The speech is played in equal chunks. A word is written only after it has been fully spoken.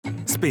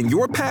spin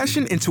your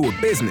passion into a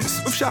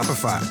business with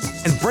Shopify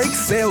and break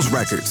sales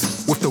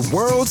records with the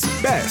world's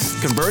best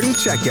converting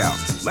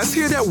checkout. Let's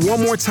hear that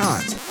one more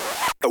time.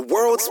 The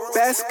world's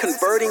best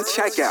converting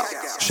checkout.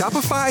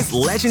 Shopify's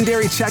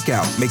legendary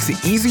checkout makes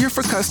it easier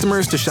for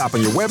customers to shop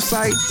on your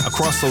website,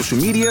 across social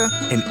media,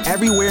 and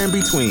everywhere in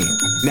between.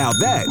 Now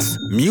that's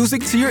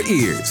music to your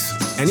ears.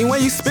 Any way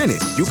you spin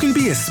it, you can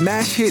be a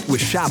smash hit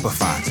with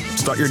Shopify.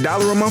 Start your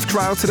 $1 a month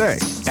trial today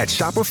at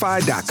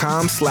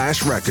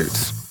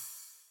shopify.com/records.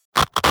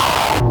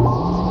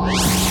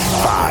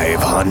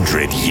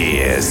 500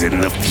 years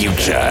in the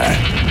future,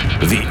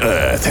 the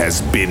Earth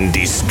has been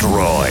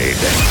destroyed.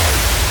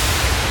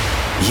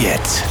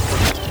 Yet,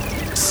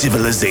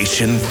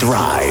 civilization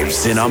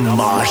thrives in a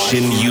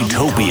Martian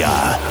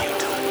utopia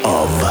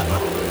of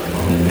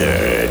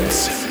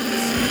nerds.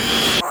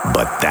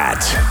 But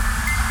that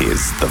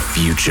is the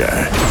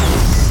future.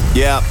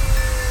 Yeah,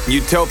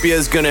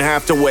 Utopia's gonna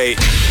have to wait.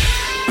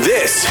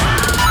 This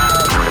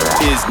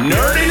is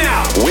Nerding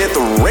Out with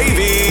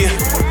Ravy.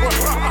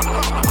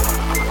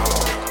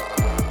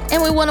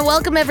 And we want to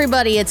welcome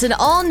everybody. It's an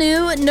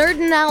all-new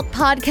Nerdin' Out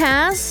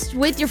podcast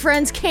with your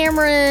friends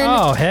Cameron.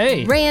 Oh,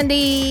 hey.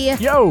 Randy.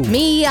 Yo.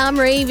 Me, I'm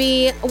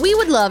Ravy. We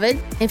would love it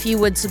if you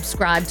would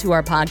subscribe to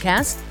our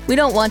podcast. We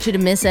don't want you to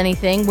miss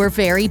anything. We're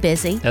very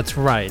busy. That's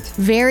right.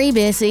 Very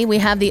busy. We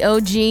have the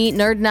OG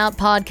Nerdin' Out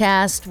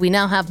podcast. We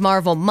now have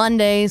Marvel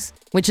Mondays,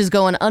 which is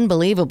going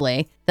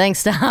unbelievably,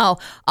 thanks to how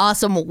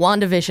awesome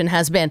WandaVision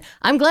has been.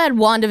 I'm glad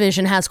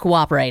WandaVision has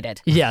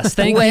cooperated. Yes,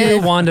 thank you,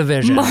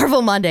 WandaVision.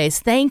 Marvel Mondays,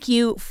 thank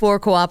you for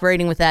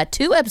cooperating with that.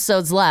 2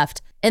 episodes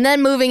left, and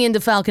then moving into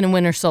Falcon and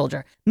Winter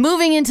Soldier,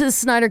 moving into the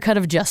Snyder Cut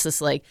of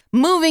Justice League,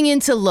 moving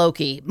into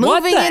Loki,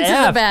 moving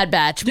into the Bad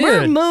Batch. Dude.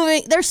 We're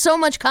moving. There's so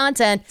much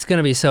content. It's going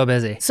to be so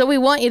busy. So we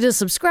want you to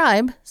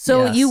subscribe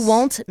so you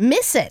won't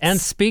miss it. And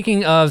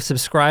speaking of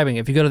subscribing,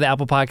 if you go to the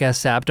Apple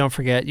Podcasts app, don't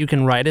forget, you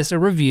can write us a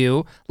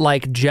review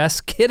like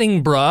Just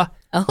Kidding Bruh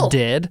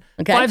did.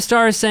 Okay. 5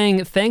 stars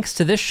saying, thanks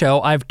to this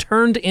show, I've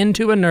turned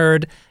into a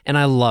nerd and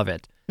I love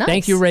it. Nice.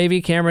 Thank you,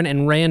 Ravy, Cameron,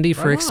 and Randy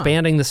for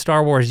expanding the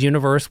Star Wars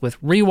universe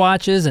with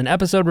rewatches and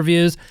episode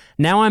reviews.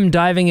 Now I'm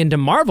diving into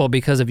Marvel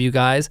because of you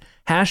guys.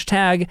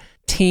 Hashtag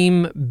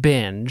Team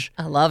Binge.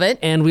 I love it.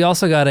 And we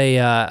also got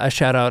a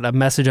shout out, a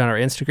message on our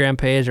Instagram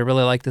page. I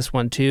really like this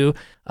one too,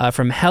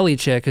 from Helly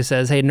Chick, who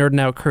says, "Hey, Nerdin'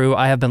 Out crew,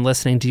 I have been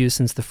listening to you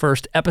since the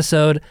first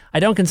episode. I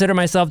don't consider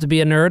myself to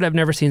be a nerd. I've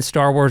never seen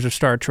Star Wars or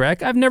Star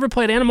Trek. I've never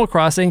played Animal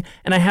Crossing,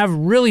 and I have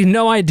really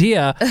no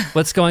idea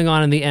what's going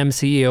on in the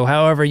MCU.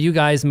 However, you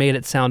guys made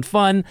it sound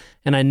fun,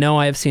 and I know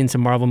I have seen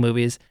some Marvel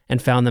movies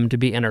and found them to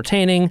be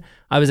entertaining.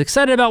 I was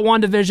excited about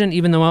WandaVision,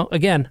 even though,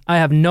 again, I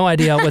have no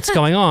idea what's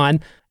going on.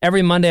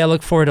 Every Monday, I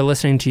look forward to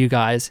listening to you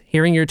guys,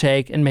 hearing your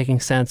take, and making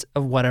sense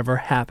of whatever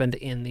happened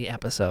in the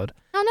episode."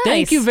 Oh, nice.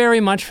 Thank you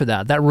very much for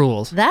that. That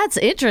rules. That's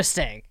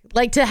interesting.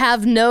 Like to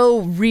have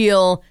no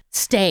real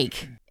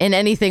stake in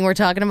anything we're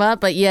talking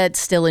about, but yet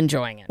still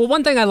enjoying it. Well,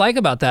 one thing I like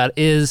about that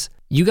is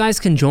you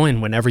guys can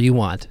join whenever you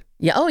want.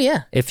 Yeah. Oh,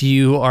 yeah. If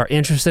you are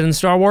interested in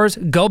Star Wars,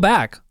 go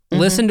back.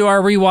 Listen to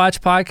our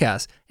rewatch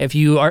podcast. If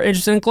you are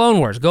interested in Clone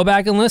Wars, go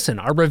back and listen.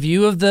 Our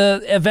review of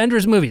the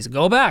Avengers movies,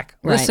 go back.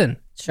 Right. Listen.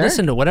 Sure.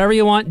 Listen to whatever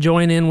you want.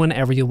 Join in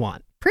whenever you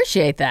want.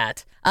 Appreciate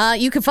that.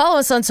 You can follow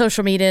us on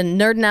social media,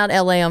 Nerdin' Out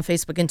LA on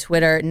Facebook and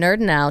Twitter,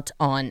 Nerdin' Out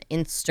on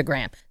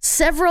Instagram.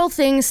 Several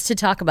things to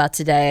talk about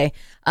today.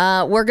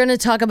 We're going to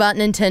talk about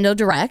Nintendo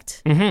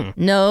Direct.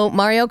 No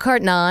Mario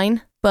Kart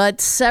 9,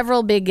 but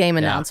several big game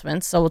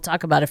announcements. So we'll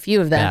talk about a few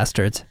of them.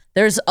 Bastards.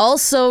 There's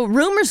also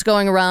rumors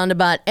going around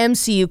about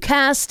MCU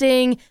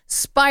casting,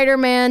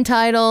 Spider-Man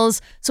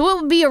titles. So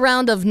it will be a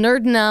round of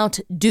Nerdin' Out,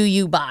 do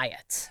you buy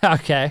it?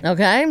 Okay.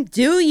 Okay,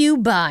 do you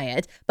buy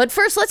it? But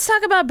first, let's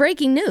talk about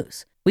breaking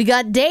news. We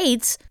got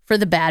dates for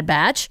The Bad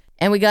Batch,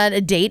 and we got a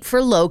date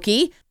for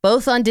Loki,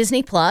 both on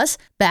Disney+.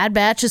 Bad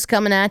Batch is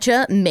coming at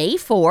you May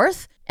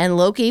 4th, and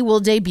Loki will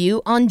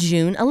debut on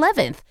June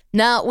 11th.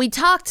 Now, we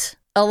talked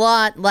a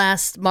lot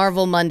last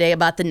Marvel Monday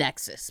about the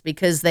Nexus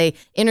because they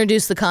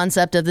introduced the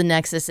concept of the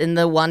Nexus in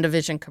the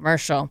WandaVision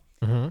commercial.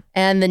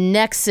 And the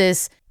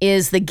Nexus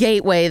is the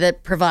gateway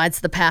that provides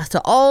the path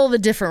to all the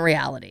different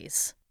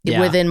realities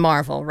within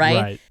Marvel,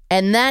 right?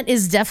 And that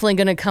is definitely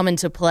going to come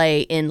into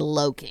play in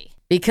Loki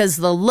because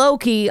the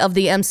Loki of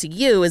the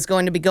MCU is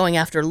going to be going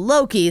after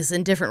Lokis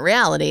in different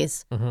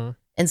realities.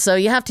 And so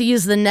you have to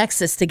use the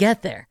Nexus to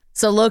get there.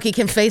 So Loki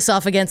can face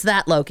off against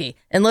that Loki,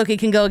 and Loki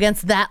can go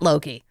against that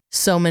Loki.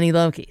 So many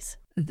Lokis.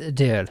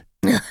 Dude.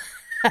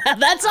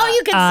 That's all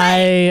you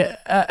can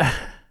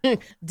say.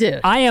 Dude.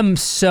 I am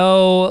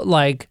so,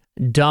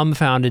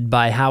 dumbfounded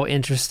by how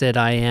interested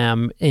I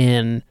am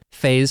in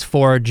Phase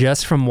 4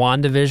 just from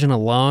WandaVision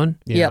alone.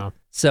 Yep.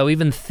 So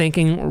even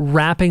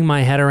wrapping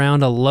my head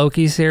around a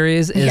Loki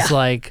series is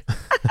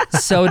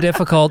so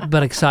difficult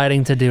but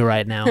exciting to do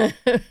right now.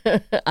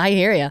 I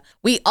hear ya.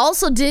 We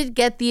also did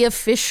get the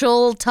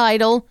official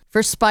title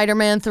for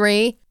Spider-Man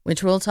 3,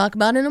 which we'll talk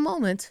about in a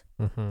moment.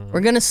 We're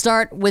going to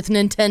start with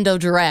Nintendo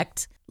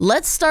Direct.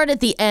 let's start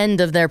at the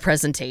end of their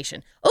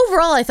presentation.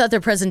 Overall, I thought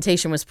their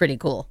presentation was pretty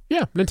cool.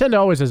 Yeah, Nintendo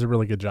always does a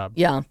really good job.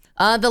 Yeah.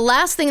 The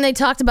last thing they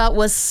talked about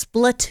was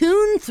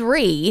Splatoon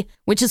 3,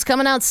 which is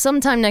coming out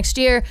sometime next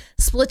year.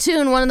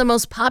 Splatoon, one of the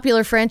most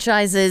popular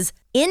franchises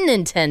in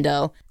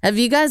Nintendo. Have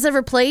you guys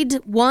ever played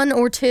 1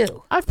 or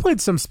 2? I've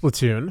played some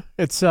Splatoon.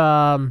 It's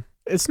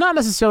not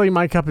necessarily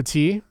my cup of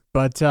tea,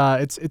 but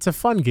it's a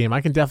fun game.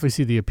 I can definitely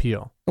see the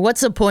appeal. What's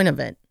the point of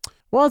it?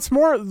 Well, it's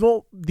more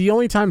the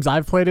only times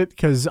I've played it,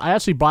 because I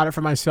actually bought it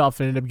for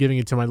myself and ended up giving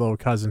it to my little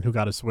cousin who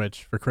got a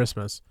Switch for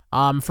Christmas.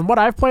 From what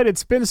I've played,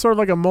 it's been sort of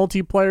like a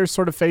multiplayer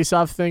sort of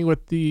face-off thing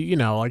with the,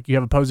 like you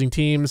have opposing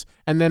teams,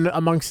 and then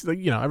amongst the,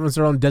 everyone's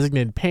their own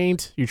designated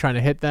paint. You're trying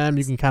to hit them.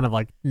 You can kind of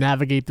like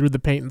navigate through the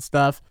paint and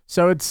stuff.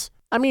 So it's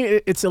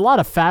a lot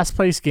of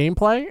fast-paced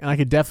gameplay, and I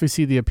could definitely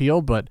see the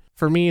appeal. But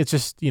for me, it's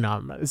just,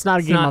 it's not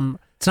a game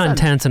It's not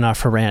intense enough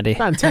for Randy. It's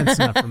not intense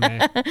enough for me.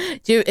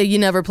 You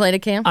never played a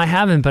Cam? I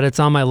haven't, but it's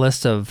on my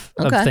list of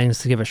Okay. things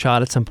to give a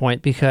shot at some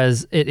point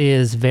because it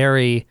is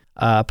very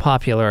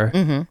popular.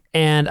 Mm-hmm.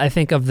 And I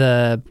think of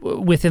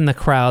within the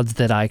crowds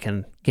that I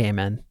can game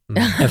in,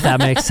 if that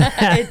makes sense.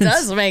 It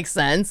does make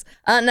sense.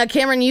 Now,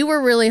 Cameron, you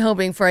were really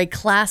hoping for a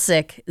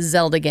classic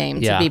Zelda game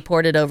to Yeah. be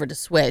ported over to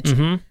Switch,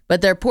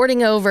 but they're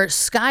porting over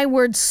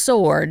Skyward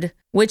Sword,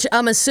 which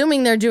I'm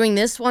assuming they're doing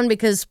this one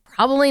because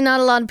probably not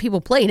a lot of people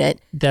played it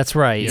That's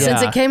right.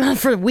 since yeah. it came out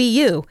for Wii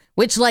U,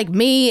 which like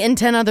me and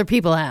 10 other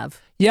people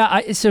have.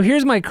 Yeah, so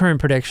here's my current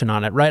prediction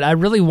on it, right? I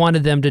really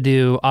wanted them to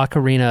do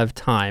Ocarina of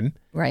Time,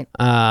 Right.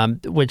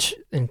 which,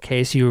 in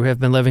case you have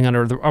been living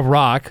under a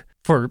rock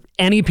for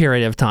any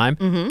period of time,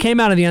 came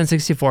out of the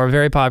N64,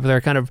 very popular,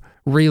 kind of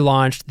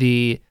relaunched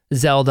the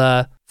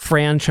Zelda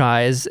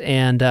franchise,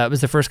 and it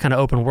was the first kind of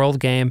open world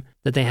game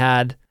that they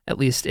had, at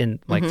least in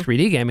like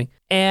 3D gaming.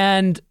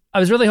 And I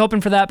was really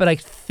hoping for that, but I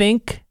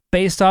think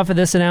based off of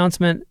this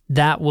announcement,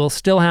 that will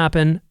still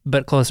happen,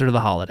 but closer to the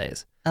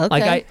holidays. Okay.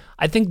 Like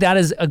I think that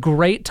is a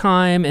great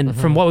time, and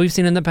from what we've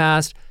seen in the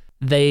past,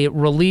 they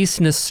release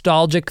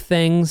nostalgic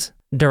things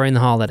during the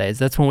holidays.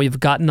 That's when we've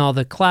gotten all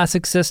the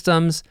classic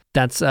systems.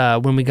 That's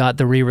when we got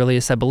the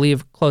re-release, I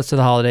believe, close to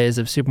the holidays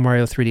of Super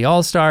Mario 3D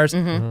All-Stars.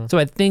 So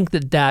I think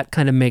that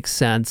kind of makes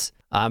sense.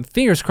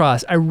 Fingers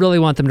crossed. I really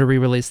want them to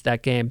re-release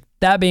that game.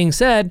 That being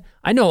said,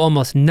 I know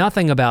almost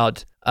nothing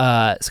about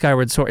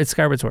Skyward Sword. It's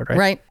Skyward Sword, right?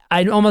 Right.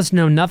 I almost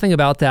know nothing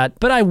about that,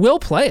 but I will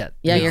play it.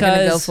 Yeah, you're going to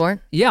go because, for it?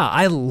 Yeah,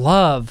 I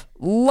love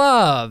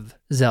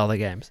Zelda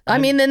games. I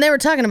mean, then they were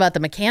talking about the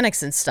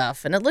mechanics and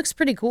stuff, and it looks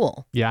pretty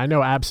cool. Yeah, I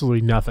know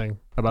absolutely nothing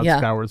about Yeah.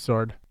 Skyward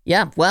Sword.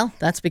 Yeah, well,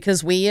 that's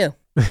because Wii U.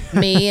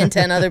 Me and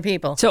 10 other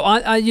people. So,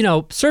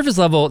 surface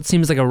level, it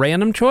seems like a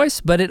random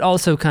choice, but it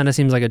also kind of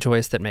seems like a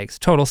choice that makes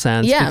total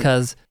sense Yeah.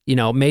 because,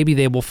 maybe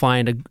they will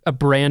find a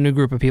brand new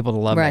group of people to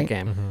love Right. that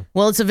game.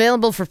 Well, it's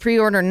available for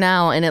pre-order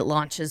now, and it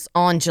launches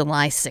on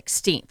July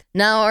 16th.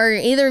 Now, are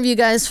either of you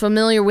guys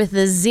familiar with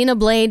the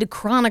Xenoblade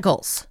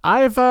Chronicles?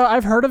 I've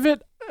heard of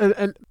it,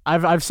 and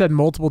I've said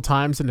multiple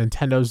times that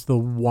Nintendo's the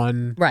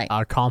one Right.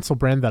 console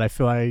brand that I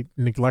feel I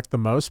neglect the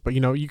most. But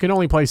you can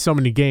only play so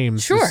many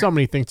games. Sure. There's so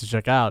many things to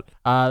check out.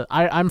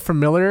 I'm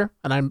familiar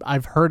and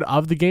I've heard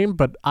of the game,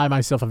 but I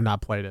myself have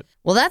not played it.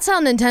 Well, that's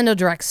how Nintendo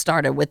Direct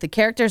started, with the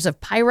characters of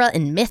Pyra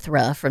and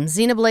Mithra from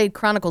Xenoblade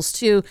Chronicles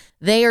 2.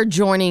 They are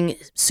joining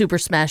Super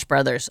Smash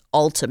Bros.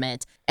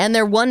 Ultimate, and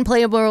they're one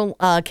playable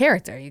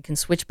character. You can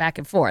switch back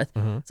and forth.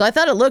 So I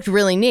thought it looked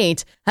really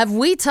neat. Have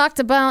we talked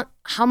about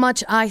how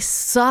much I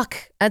suck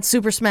at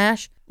Super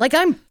Smash? Like,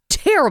 I'm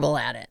terrible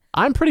at it.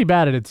 I'm pretty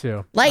bad at it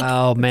too. Like,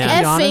 Oh, man.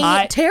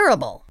 effing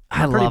terrible.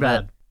 I Pretty love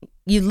bad. it.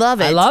 You love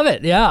it. I love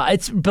it. Yeah.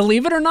 It's,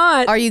 believe it or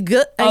not, Are you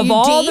good? Are of you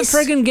all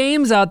decent? the friggin'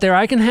 games out there,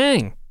 I can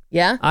hang.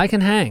 Yeah? I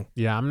can hang.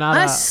 Yeah, I'm not.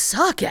 I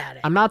suck at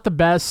it. I'm not the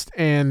best,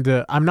 and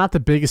I'm not the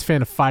biggest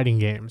fan of fighting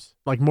games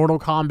like Mortal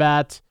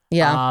Kombat,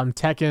 Yeah.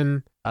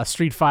 Tekken,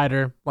 Street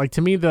Fighter. Like,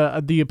 to me,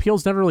 the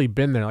appeal's never really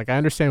been there. Like, I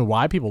understand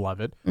why people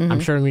love it. I'm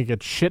sure I'm gonna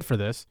get shit for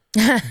this,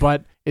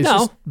 but it's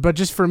No.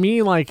 just for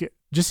me, like,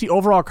 just the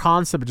overall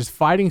concept of just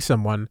fighting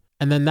someone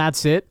and then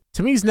that's it.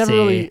 To me, it's never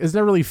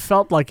really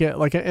felt like it.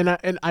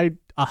 And I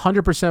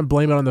 100%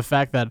 blame it on the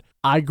fact that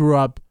I grew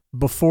up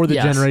before the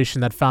Yes.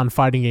 generation that found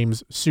fighting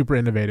games super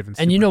innovative and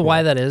And you super know cool.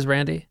 why that is,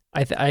 Randy?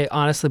 I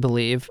honestly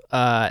believe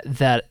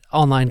that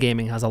online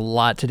gaming has a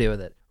lot to do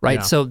with it, right?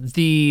 Yeah. So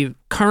the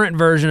current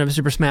version of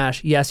Super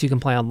Smash, yes, you can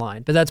play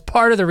online, but that's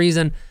part of the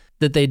reason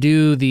that they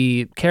do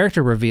the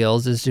character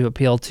reveals is to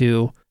appeal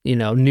to,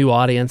 new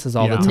audiences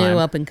all the Yeah. time. New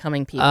up and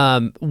coming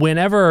people.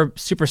 Whenever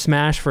Super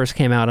Smash first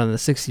came out on the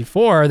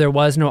 64, there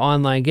was no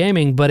online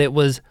gaming, but it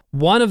was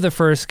one of the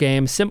first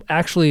games,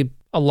 actually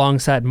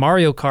alongside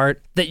Mario Kart,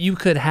 that you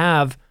could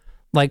have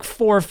like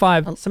 4 or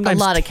 5, sometimes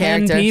lot of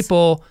 10 characters.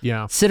 people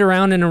Yeah. sit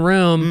around in a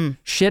room,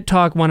 shit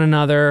talk one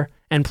another,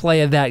 and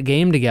play that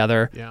game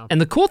together. Yeah.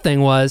 And the cool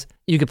thing was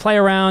you could play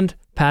around,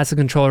 pass the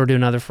controller to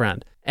another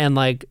friend. And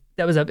like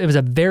it was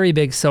a very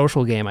big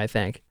social game, I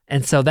think.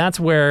 And so that's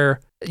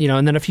where,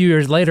 and then a few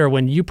years later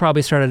when you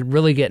probably started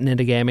really getting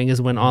into gaming is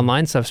when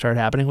online stuff started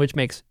happening, which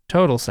makes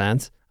total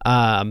sense.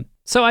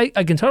 So I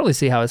can totally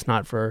see how it's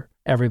not for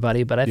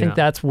everybody, but I think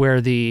that's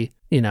where the,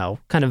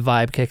 kind of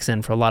vibe kicks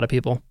in for a lot of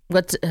people.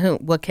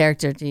 What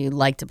character do you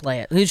like to play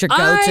it? Who's your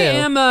go-to? I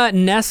am a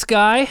Ness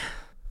guy.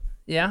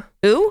 Yeah.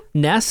 Who?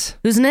 Ness.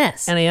 Who's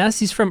Ness? N-A-S.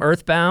 He's from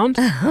Earthbound.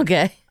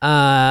 Okay.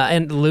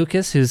 And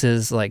Lucas, who's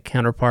his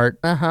counterpart,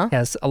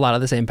 has a lot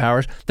of the same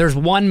powers. There's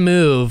one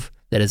move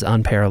that is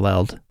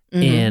unparalleled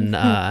in,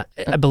 I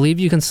believe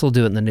you can still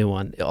do it in the new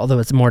one, although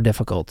it's more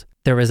difficult.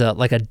 There was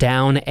a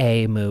down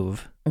A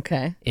move.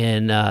 Okay.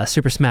 In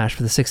Super Smash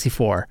for the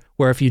 64,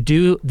 where if you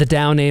do the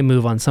down A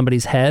move on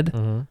somebody's head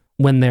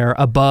when they're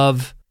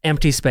above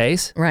empty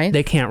space, right,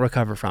 they can't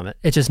recover from it.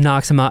 It just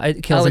knocks them out.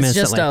 It kills them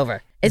instantly. It's just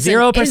over. It's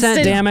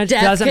 0% damage,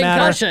 doesn't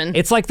concussion. matter.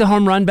 It's like the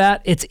home run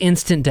bat. It's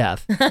instant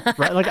death.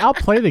 Right? Like, I'll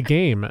play the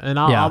game and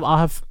I'll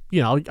have,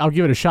 I'll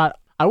give it a shot.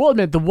 I will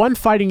admit, the one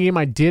fighting game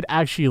I did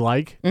actually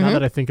like, now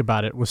that I think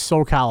about it, was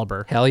Soul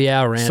Calibur. Hell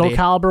yeah, Randy. Soul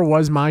Calibur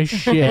was my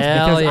shit.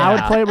 Because I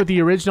would play it with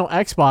the original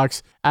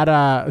Xbox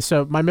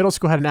so my middle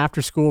school had an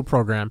after-school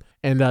program,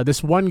 and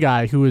this one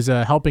guy who was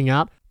helping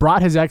out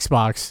brought his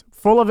Xbox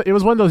full of, it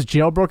was one of those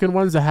jailbroken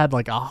ones that had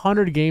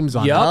 100 games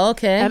on it.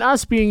 Okay. And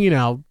us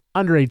being,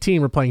 under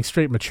 18, we're playing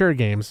straight mature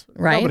games.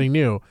 Right. Nobody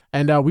knew.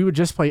 And we would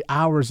just play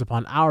hours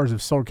upon hours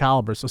of Soul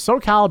Calibur. So Soul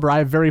Calibur I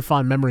have very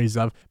fond memories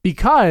of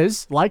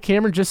because, like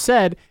Cameron just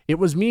said, it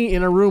was me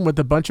in a room with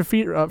a bunch of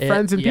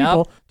friends and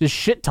people just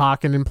shit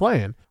talking and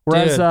playing.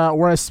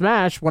 Whereas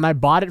Smash, when I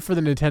bought it for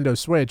the Nintendo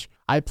Switch,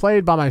 I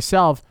played by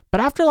myself.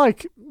 But after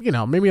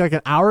maybe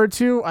an hour or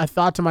two, I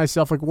thought to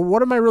myself, well,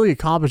 what am I really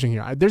accomplishing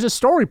here? There's a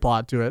story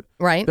plot to it.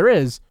 Right. There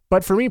is.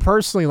 But for me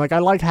personally, I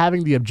like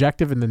having the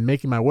objective and then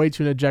making my way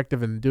to an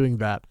objective and doing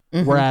that.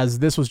 Whereas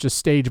this was just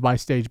stage by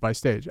stage by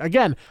stage.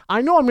 Again,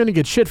 I know I'm going to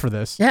get shit for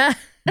this. Yeah.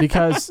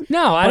 Because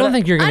no, I don't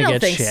think you're going to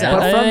get shit. So.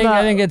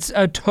 I think it's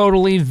a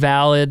totally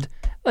valid.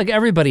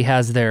 Everybody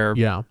has their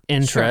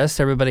interests.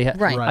 Sure. Everybody has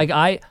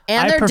right.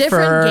 They're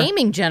different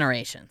gaming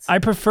generations. I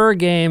prefer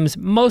games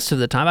most of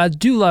the time. I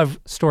do love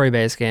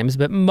story-based games,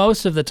 but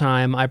most of the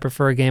time I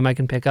prefer a game I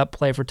can pick up,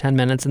 play for 10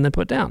 minutes, and then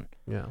put down.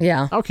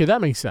 Yeah. Okay,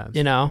 that makes sense.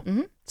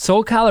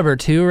 Soul Calibur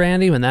 2,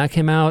 Randy, when that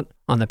came out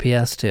on the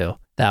PS2,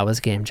 that was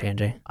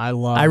game-changing.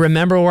 I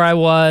remember where I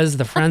was,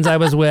 the friends I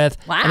was with,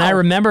 and I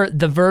remember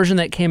the version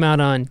that came out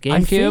on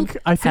GameCube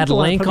I think had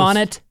Link on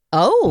it.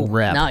 Oh,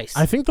 Rep. Nice.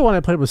 I think the one I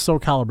played was Soul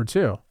Calibur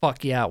 2.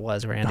 Fuck yeah, it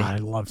was, Randy. God, I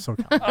love Soul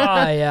Calibur.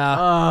 Oh, yeah.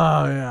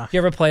 Oh, yeah. You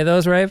ever play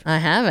those, Rave? I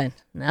haven't.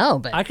 No,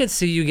 but I could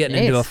see you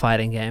getting into a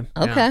fighting game.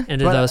 Okay.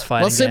 Into those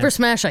fighting games. Super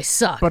Smash, I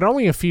suck. But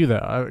only a few,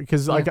 though.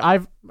 Because,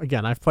 I've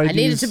played I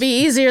need it to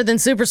be easier than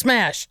Super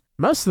Smash.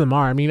 Most of them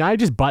are. I mean, I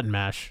just button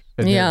mash,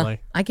 admittedly. Yeah,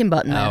 I can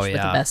button mash with the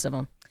best of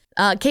them.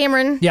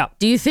 Cameron,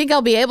 do you think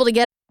I'll be able to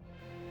get...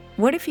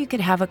 What if you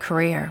could have a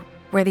career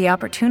where the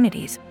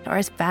opportunities are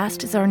as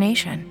vast as our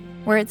nation?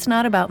 Where it's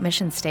not about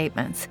mission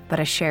statements, but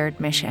a shared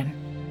mission.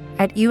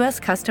 At U.S.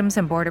 Customs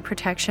and Border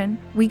Protection,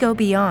 we go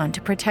beyond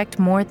to protect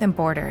more than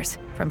borders.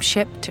 From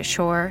ship to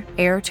shore,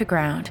 air to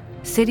ground,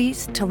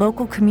 cities to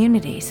local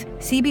communities,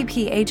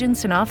 CBP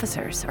agents and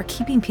officers are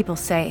keeping people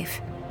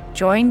safe.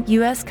 Join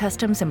U.S.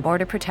 Customs and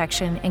Border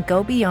Protection and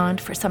go beyond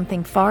for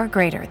something far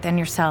greater than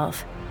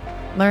yourself.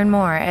 Learn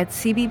more at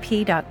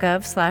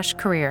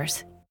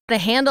cbp.gov/careers. A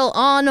handle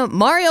on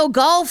Mario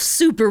Golf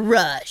Super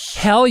Rush.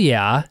 Hell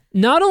yeah.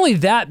 Not only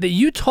that, but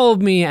you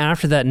told me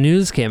after that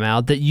news came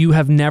out that you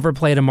have never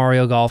played a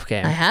Mario Golf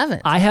game. I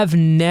haven't. I have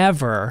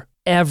never,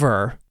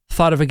 ever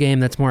thought of a game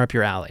that's more up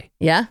your alley.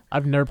 Yeah?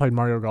 I've never played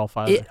Mario Golf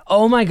either.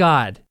 Oh my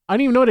God. I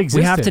didn't even know it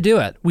existed. We have to do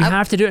it. We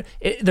have to do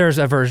it. There's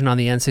a version on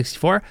the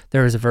N64.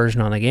 There is a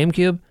version on the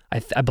GameCube. I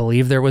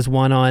believe there was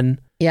one on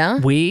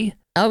Wii.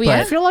 Oh,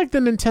 yeah? I feel like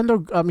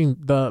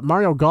the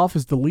Mario Golf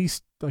is the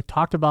least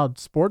talked about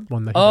sport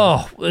one.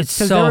 It's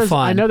so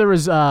fun. I know there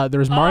was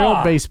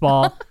Mario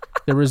Baseball.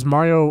 There was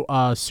Mario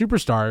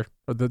Superstar,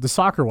 the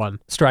soccer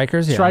one.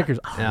 Strikers, yeah. Strikers.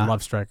 Oh, I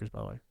love Strikers,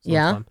 by the way. So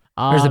yeah.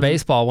 There's the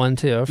baseball one,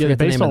 too. I forget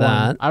the name of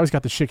that. I always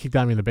got the shit kicked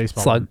out of me in the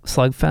baseball one.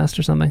 Slugfest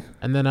or something.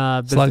 And then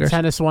there's the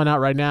tennis one out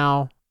right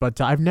now.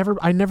 But I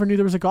never knew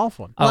there was a golf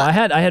one. Oh, I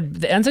had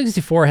the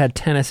N64 had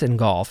tennis and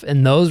golf,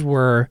 and those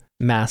were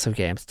massive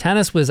games.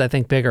 Tennis was, I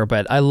think, bigger,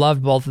 but I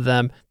loved both of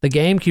them. The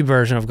GameCube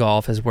version of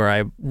golf is where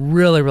I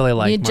really, really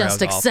liked Mario Golf. You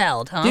just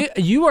excelled, huh?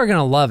 You are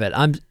gonna love it.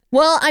 I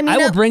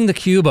will bring the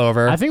cube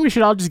over. I think we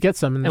should all just get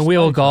some and we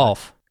will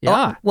golf.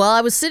 Yeah. Well,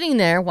 I was sitting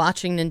there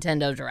watching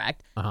Nintendo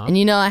Direct,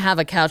 and I have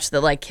a couch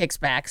that kicks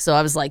back, so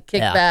I was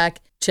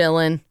back,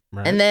 chilling,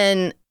 and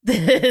then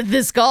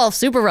this Golf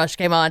Super Rush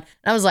came on,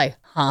 and I was like,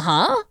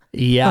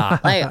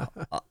 yeah.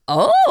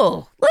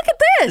 Oh, look at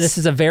this. This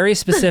is a very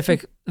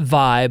specific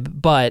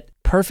vibe, but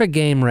perfect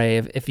game,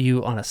 Rave, if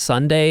you on a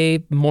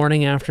Sunday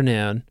morning,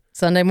 afternoon.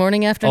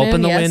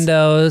 Open the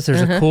windows.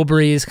 There's a cool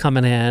breeze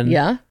coming in.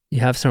 Yeah. You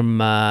have some,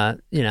 a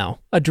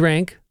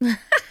drink,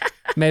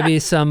 maybe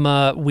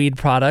some weed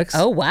products.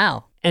 Oh,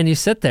 wow. And you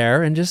sit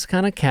there and just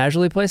kind of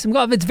casually play some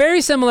golf. It's very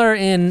similar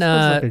in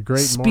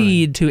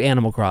speed to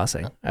Animal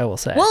Crossing, I will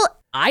say. Well,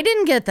 I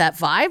didn't get that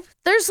vibe.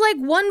 There's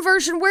one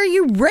version where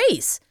you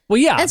race. Well,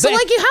 yeah. And so, but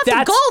like, you have to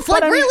that's- golf,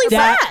 like, really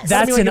fast. That's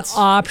I mean, like, an it's-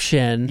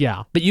 option.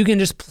 Yeah. But you can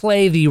just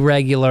play the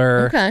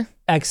regular Okay.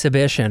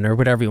 exhibition or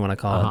whatever you want to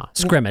call it.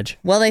 Scrimmage.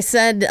 Well, they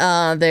said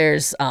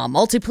there's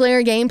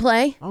multiplayer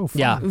gameplay Oh, fun.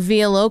 Yeah.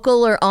 via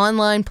local or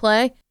online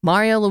play.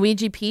 Mario,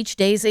 Luigi, Peach,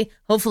 Daisy,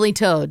 hopefully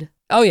Toad.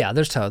 Oh, yeah.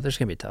 There's Toad. There's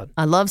going to be Toad.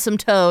 I love some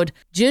Toad.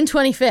 June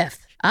 25th.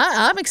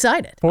 I'm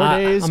excited. 4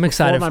 days. I'm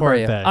excited before for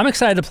my you. birthday. I'm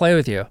excited to play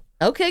with you.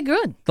 Okay,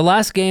 good. The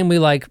last game we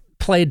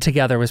played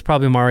together was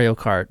probably Mario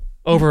Kart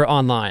over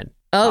online.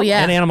 Oh,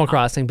 yeah. And Animal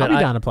Crossing. I'll But be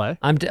down to play.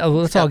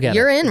 let's all get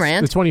You're it. in, The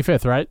Rand.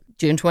 25th, right?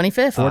 June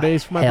 25th. 4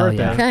 days for my hell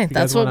birthday. yeah. Okay, You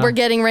that's guys what wanna- we're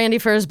getting Randy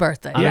for his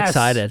birthday. I'm Yes.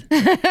 excited.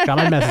 Got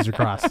my message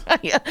across.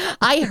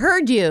 I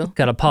heard you.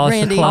 Got to polish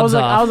Randy. the I clubs was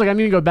off. like, I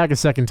need to go back a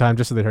second time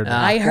just so they heard me.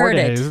 I 4 heard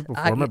it. days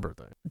before my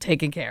birthday.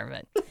 Taking care of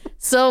it.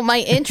 So my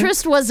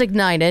interest was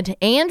ignited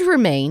and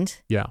remained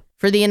Yeah.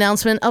 for the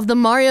announcement of the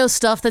Mario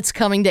stuff that's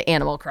coming to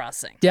Animal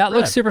Crossing. yeah, it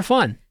looks super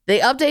fun. The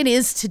update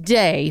is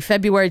today,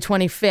 February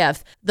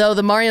 25th, though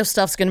the Mario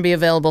stuff's going to be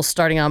available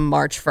starting on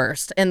March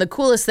 1st. And the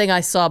coolest thing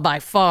I saw by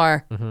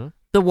far,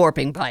 the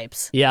warping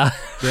pipes. Yeah.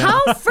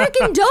 How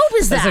freaking dope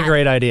is that? That's a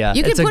great idea.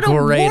 You It's could put a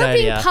great warping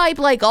idea. pipe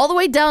like all the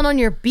way down on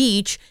your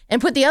beach and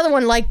put the other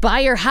one like by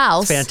your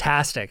house.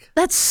 Fantastic.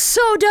 That's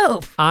so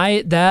dope.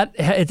 I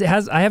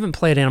haven't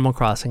played Animal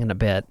Crossing in a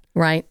bit,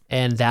 Right.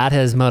 and that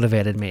has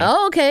motivated me.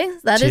 Oh, okay.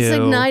 That has To-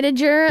 ignited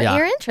your yeah.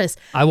 interest.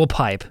 I will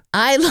pipe.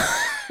 I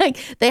like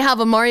they have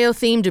a Mario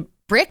themed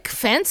brick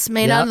fence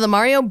made out Yep. of the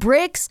Mario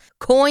bricks,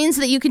 coins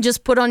that you can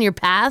just put on your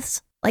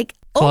paths. Like,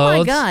 oh my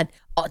Clothes. God.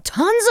 Oh,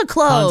 tons of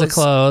clothes. Tons of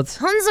clothes.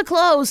 Tons of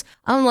clothes.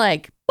 I'm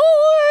like, boy.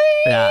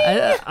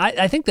 Yeah,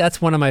 I think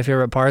that's one of my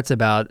favorite parts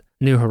about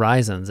New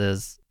Horizons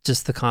is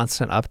just the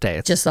constant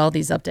updates. Just all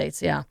these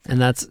updates, yeah. And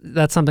that's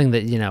something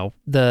that,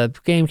 the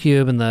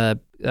GameCube and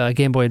the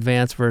Game Boy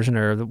Advance version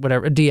or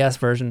whatever, DS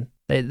version,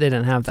 they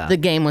didn't have that. The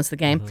game was the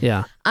game.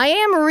 Yeah. I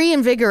am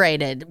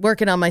reinvigorated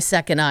working on my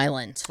second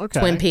island, Okay.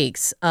 Twin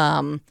Peaks.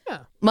 Look,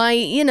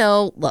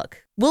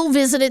 we'll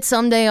visit it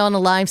someday on a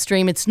live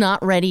stream. It's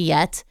not ready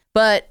yet.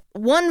 But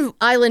one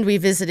island we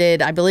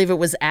visited, I believe it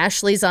was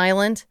Ashley's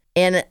Island,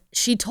 and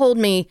she told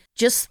me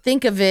just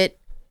think of it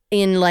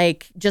in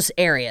like just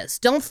areas.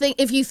 Don't think,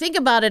 if you think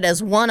about it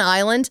as one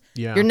island,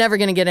 Yeah. you're never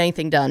going to get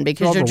anything done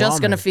because you're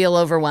just going to overwhelming. feel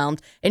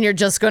overwhelmed and you're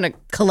just going to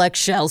collect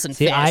shells and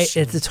See, fish.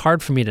 it's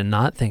hard for me to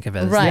not think of it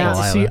as Right. a Yeah,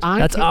 little see, island. I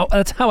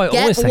That's how I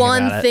always Get think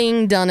one about it.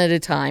 thing done at a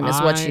time is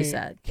what she I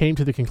said. Came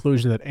to the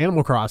conclusion that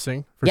Animal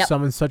Crossing, for Yep.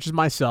 someone such as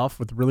myself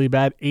with really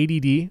bad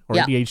ADD or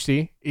Yep.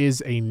 ADHD,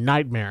 is a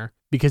nightmare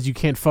because you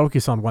can't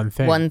focus on one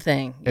thing. One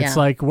thing. It's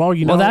yeah. like, well,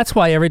 Well, that's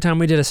why every time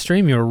we did a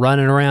stream, you were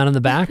running around in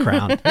the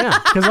background. yeah,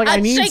 because like I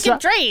need Shaking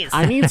trees.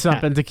 I need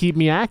something to keep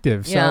me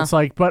active. So Yeah. it's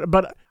like,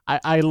 but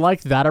I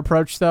like that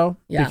approach though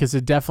Yeah. because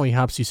it definitely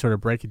helps you sort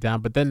of break it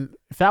down. But then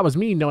if that was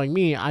me, knowing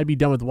me, I'd be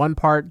done with one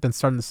part, then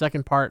starting the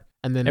second part,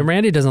 and then And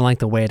Randy doesn't like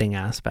the waiting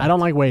aspect. I don't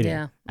like waiting.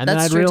 Yeah, And then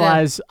that's I'd true, too.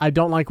 realize I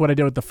don't like what I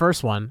did with the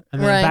first one,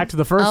 and then Right. back to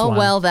the first oh, one.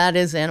 well, that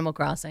is Animal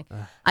Crossing.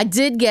 I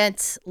did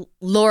get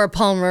Laura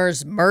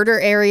Palmer's murder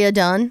area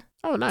done.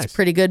 Oh, nice.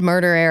 Pretty good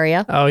murder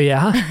area. Oh,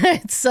 yeah?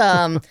 It's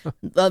a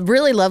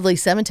really lovely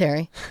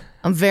cemetery.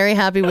 I'm very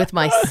happy with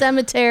my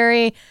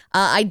cemetery.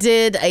 I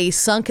did a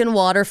sunken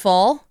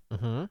waterfall.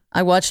 Mm-hmm.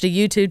 I watched a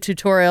YouTube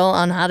tutorial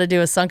on how to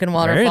do a sunken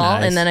waterfall,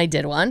 nice. and then I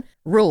did one.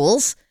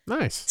 Rules.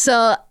 Nice.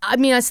 So, I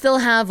mean, I still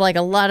have like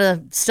a lot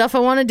of stuff I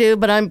want to do,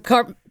 but I'm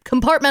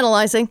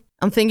compartmentalizing.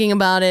 I'm thinking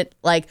about it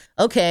like,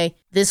 okay,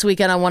 this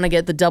weekend I want to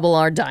get the Double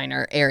R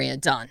Diner area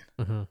done.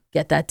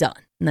 Get that done,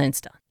 and then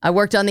it's done. I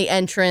worked on the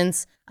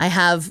entrance.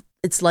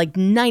 It's like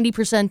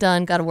 90%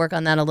 done. Got to work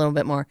on that a little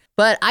bit more.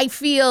 But I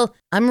feel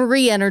I'm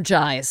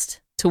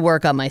re-energized to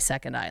work on my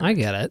second island. I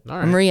get it. All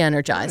I'm right.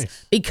 re-energized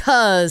Nice.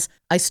 because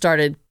I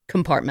started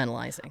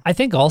compartmentalizing. I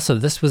think also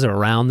this was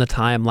around the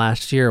time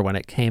last year when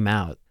it came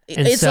out.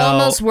 And It's so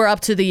almost, we're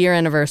up to the year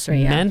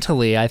anniversary. Yeah.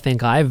 mentally, I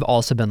think I've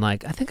also been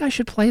like, I think I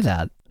should play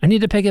that. I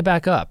need to pick it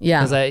back up.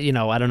 Yeah. Because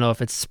I don't know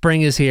if it's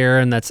spring is here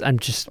and I'm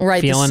just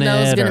Right, the feeling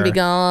snow's it. going to or- be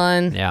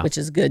gone, Yeah. which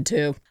is good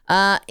too.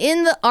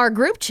 In our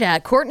group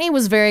chat, Courtney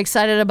was very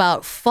excited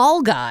about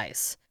Fall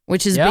Guys,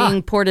 which is Yeah.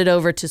 being ported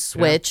over to Yeah,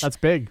 Switch. that's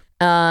big.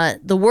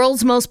 The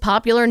world's most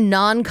popular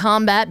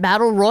non-combat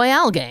battle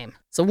royale game.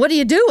 So what do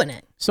you do in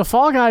it? So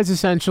Fall Guys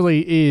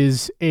essentially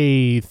is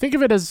think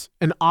of it as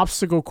an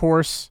obstacle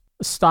course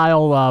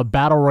style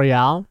battle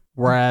royale,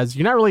 whereas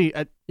you're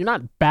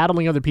not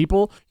battling other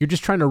people. You're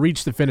just trying to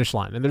reach the finish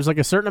line. And there's like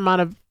a certain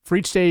amount of, for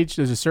each stage,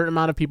 there's a certain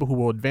amount of people who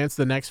will advance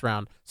to the next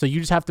round. So you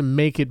just have to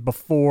make it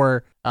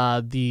before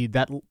the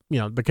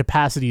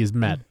capacity is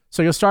met.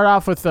 So you'll start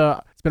off with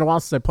it's been a while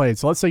since I played.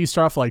 So let's say you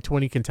start off with like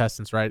 20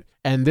 contestants, right?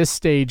 And this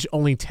stage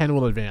only 10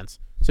 will advance.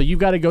 So you've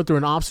got to go through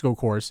an obstacle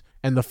course,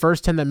 and the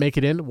first 10 that make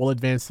it in will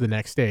advance to the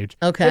next stage.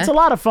 Okay. It's a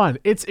lot of fun.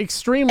 It's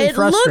extremely It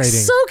frustrating.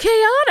 looks so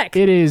chaotic.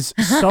 It is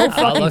so It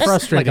fucking looks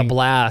frustrating. like a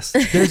blast.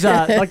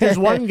 There's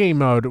one game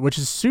mode which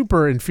is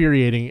super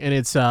infuriating, and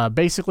it's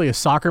basically a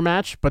soccer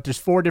match, but there's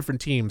 4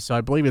 different teams. So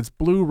I believe it's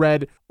blue,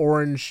 red,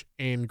 orange,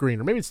 and green,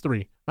 or maybe it's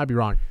 3. Might be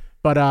wrong.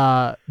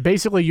 But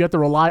basically, you have to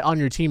rely on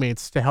your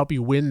teammates to help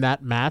you win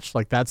that match,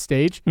 like that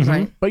stage.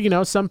 Right. But,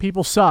 some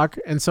people suck,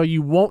 and so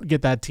you won't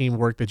get that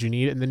teamwork that you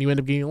need, and then you end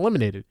up getting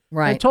eliminated.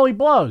 Right. And it totally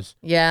blows.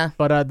 Yeah.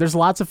 But there's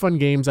lots of fun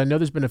games. I know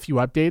there's been a few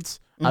updates.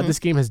 This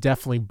game has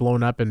definitely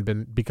blown up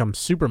and become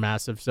super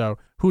massive. So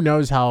who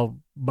knows how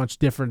much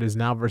different it is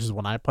now versus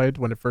when I played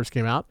when it first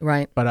came out.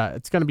 Right. But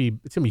it's gonna be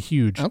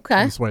huge. Okay.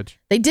 On the Switch.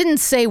 They didn't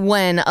say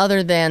when,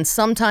 other than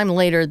sometime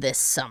later this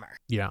summer.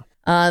 Yeah.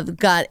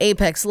 Got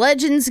Apex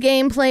Legends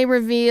gameplay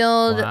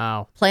revealed.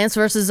 Wow. Plants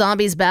vs.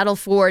 Zombies Battle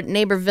for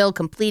Neighborville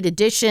Complete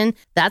Edition.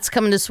 That's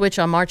coming to Switch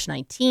on March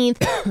 19th.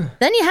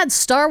 Then you had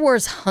Star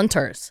Wars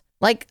Hunters.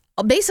 Like,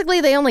 basically,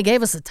 they only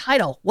gave us a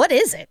title. What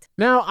is it?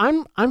 Now,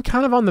 I'm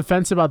kind of on the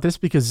fence about this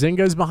because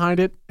Zynga is behind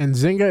it, and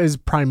Zynga is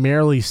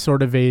primarily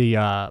sort of a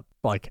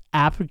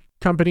app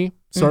company,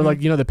 sort of like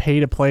the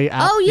pay-to-play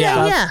app. Oh,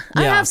 yeah. stuff.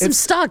 I have some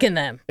stock in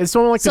them. It's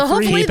sort of like So the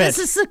three. hopefully this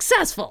is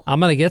successful. I'm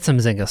gonna get some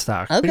Zynga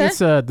stock. I think Okay. it's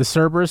the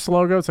Cerberus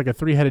logo. It's like a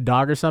 3-headed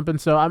dog or something.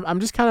 So I'm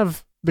just kind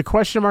of, the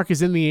question mark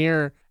is in the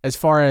air as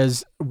far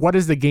as what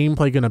is the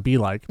gameplay going to be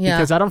like? Yeah.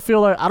 Because I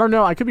don't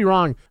know, I could be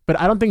wrong, but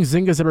I don't think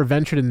Zynga's ever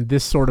ventured in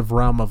this sort of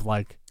realm of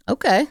like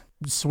Okay.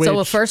 Switch So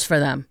a first for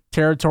them.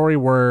 territory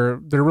where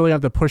they really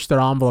have to push their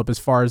envelope as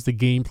far as the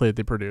gameplay that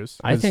they produce.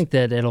 I think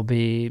that it'll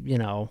be,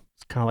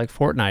 it's kind of like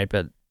Fortnite,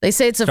 but They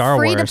say it's a Star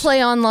Wars.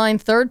 free-to-play online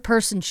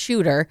third-person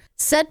shooter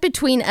set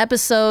between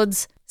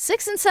episodes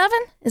 6 and 7.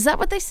 Is that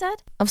what they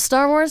said of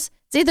Star Wars?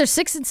 It's either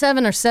 6 and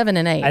 7 or 7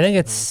 and 8. I think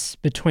it's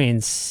between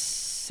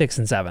 6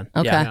 and 7.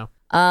 Okay.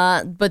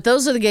 Yeah. But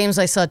those are the games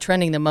I saw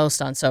trending the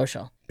most on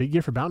social. big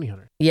year for Bounty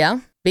Hunter. Yeah.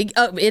 Big.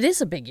 It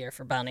is a big year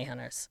for bounty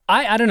hunters.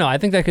 I don't know. I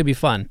think that could be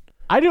fun.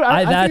 I think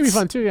it'd be that's-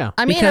 fun too, yeah.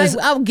 I mean, Because-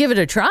 I'll give it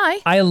a try.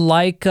 I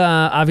like,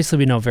 obviously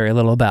we know very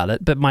little about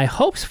it, but my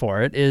hopes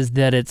for it is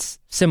that it's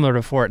similar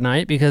to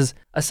Fortnite because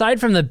aside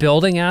from the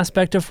building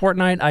aspect of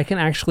Fortnite, I can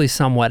actually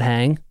somewhat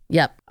hang.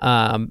 Yep.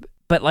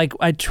 But like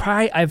I've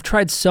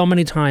tried so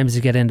many times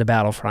to get into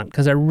Battlefront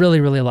because I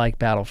really, really like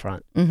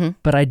Battlefront,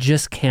 but I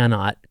just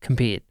cannot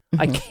compete.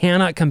 I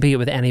cannot compete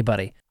with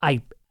anybody.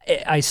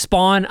 I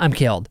spawn, I'm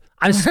killed.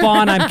 I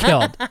spawn, I'm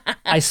killed.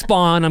 I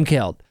spawn, I'm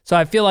killed. So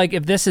I feel like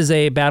if this is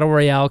a battle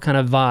royale kind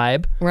of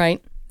vibe,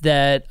 Right.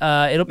 that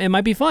it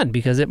might be fun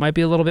because it might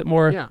be a little bit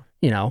more,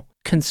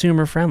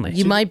 consumer friendly.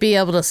 You might be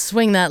able to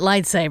swing that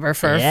lightsaber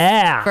for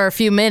Yeah. for a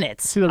few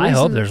minutes, See, the I reason,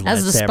 hope there's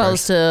as lightsabers.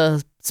 opposed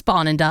to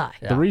spawn and die.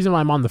 the reason why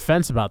I'm on the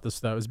fence about this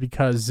though is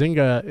because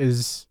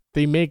Zynga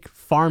they make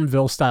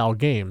Farmville style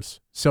games.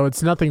 So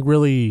it's nothing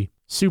really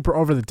super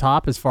over the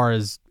top as far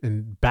as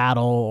in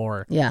battle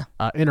or Yeah.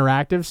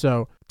 interactive.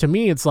 So to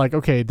me, it's like,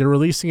 okay, they're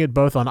releasing it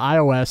both on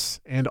iOS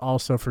and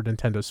also for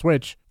Nintendo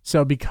Switch.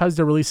 So because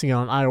they're releasing it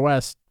on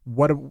iOS,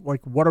 what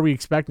are we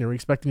expecting? Are we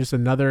expecting just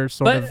another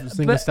sort of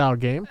Zynga style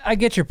game? I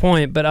get your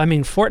point, but I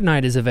mean,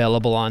 Fortnite is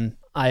available on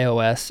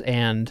iOS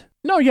and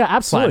No, yeah,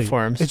 absolutely.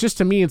 Platforms. It's just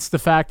to me, it's the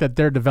fact that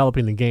they're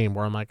developing the game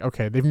where I'm like,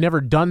 okay, they've never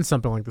done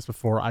something like this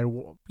before. I'm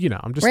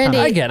just Randy,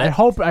 kinda, I get it.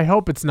 I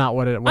hope it's not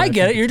what it. What I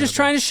get it. You're just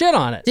trying to shit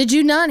on it. Did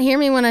you not hear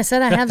me when I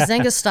said I have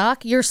Zynga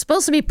stock? You're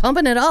supposed to be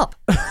pumping it up.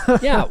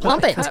 Yeah,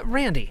 Pump it.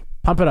 Randy.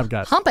 pump it up,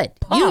 guys. Pump it.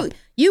 Pump.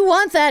 You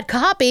want that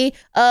copy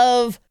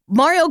of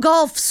Mario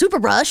Golf Super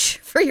Rush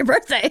for your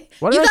birthday.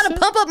 What You did I got to say?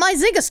 pump up my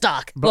Zynga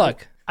stock.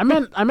 Look, I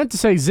meant to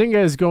say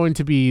Zynga is going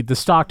to be the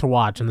stock to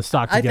watch and the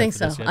stock to I get. think for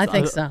so. this year. I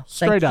think so.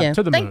 Straight Thank up you.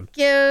 to the moon. Thank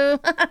you.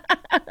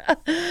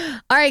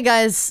 All right,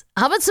 guys.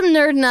 How about some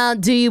nerding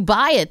out? Do you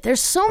buy it?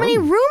 There's so many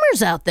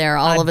rumors out there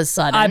all of a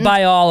sudden. I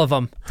buy all of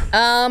them.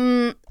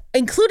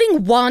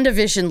 Including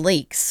WandaVision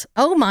leaks.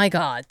 Oh my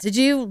God. Did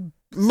you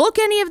look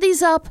any of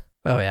these up?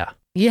 Oh yeah,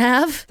 You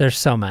have? there's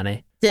so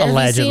many. Have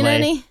Allegedly. you seen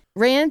any?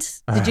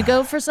 Rand, did you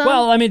go for some?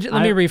 Well, let me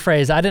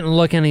rephrase. I didn't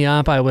look any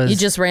up. I was you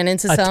just ran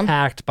into some?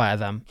 attacked by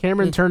them.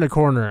 Cameron turned a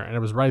corner and it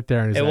was right there,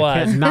 and he's It like,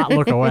 I was. can't not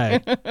look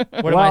away.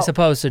 What am I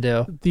supposed to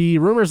do? The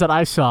rumors that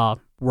I saw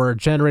were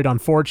generated on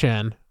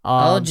 4chan,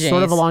 Oh,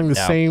 sort of jeez. along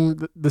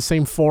Yeah. the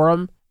same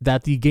forum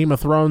that the Game of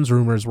Thrones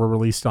rumors were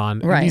released on.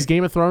 Right. And these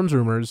Game of Thrones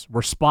rumors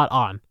were spot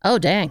on. Oh,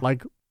 dang.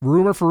 Like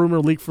rumor for rumor,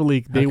 leak for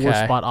leak, they were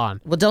Okay. spot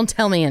on. Well, don't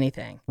tell me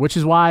anything. Which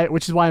is why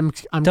I'm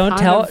Don't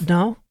kind tell. of-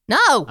 No.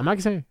 No. I'm not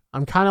gonna say.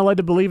 I'm kind of led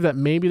to believe that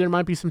maybe there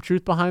might be some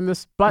truth behind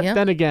this, but Yeah.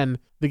 then again,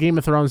 the Game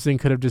of Thrones thing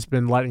could have just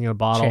been lightning in a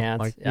bottle. Chance,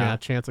 Like, yeah.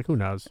 chance. Like, who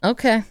knows?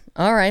 Okay.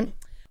 All right.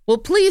 Well,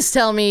 please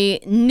tell me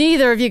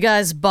neither of you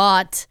guys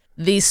bought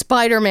the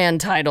Spider-Man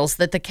titles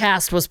that the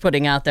cast was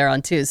putting out there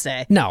on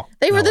Tuesday. No.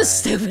 They were the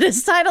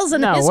stupidest titles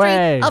in the No history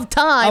way. of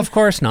time. Of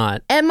course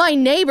not. And my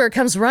neighbor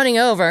comes running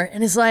over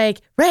and is like,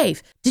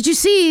 Rave, did you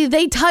see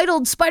they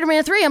titled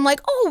Spider-Man 3? I'm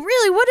like, oh,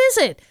 really? What is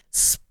it?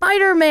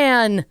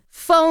 Spider-Man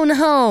Phone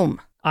Home.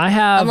 I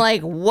have. I'm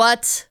like,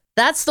 what?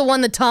 That's the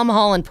one that Tom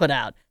Holland put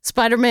out.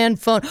 Spider-Man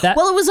Phone. That-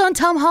 Well, it was on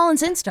Tom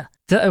Holland's Insta.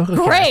 Okay.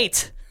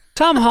 Great.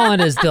 Tom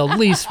Holland is the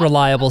least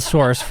reliable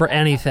source for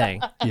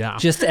anything. Yeah.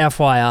 Just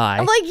FYI.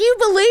 I'm like, you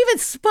believe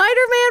it's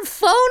Spider-Man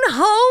phone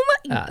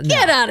home?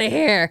 Get out of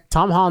here.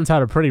 Tom Holland's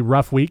had a pretty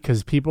rough week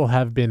because people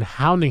have been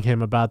hounding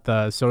him about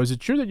so is it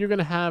true that you're going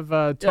to have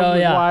Tobey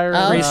Maguire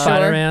and Three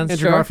Spider-Mans.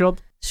 Andrew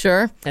Garfield?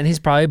 Sure. And he's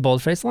probably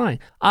bold-faced lying.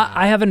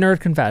 I have a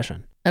nerd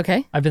confession.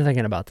 Okay. I've been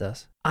thinking about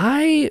this.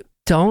 I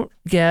don't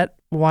get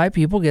why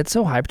people get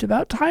so hyped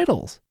about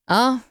titles.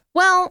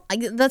 Well,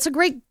 that's a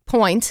great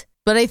point,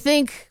 but I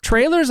think...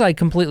 Trailers, I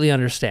completely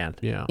understand.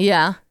 Yeah.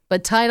 Yeah,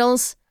 but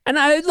titles... And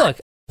look.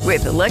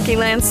 With the Lucky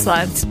Land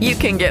Slots, you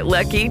can get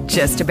lucky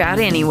just about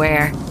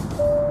anywhere.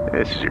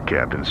 This is your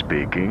captain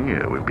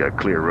speaking. We've got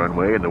clear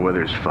runway and the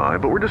weather's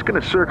fine, but we're just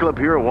going to circle up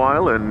here a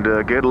while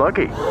and get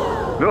lucky.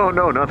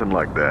 No, nothing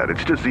like that.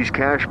 It's just these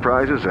cash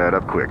prizes add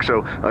up quick.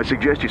 So I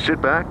suggest you sit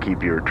back,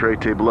 keep your tray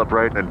table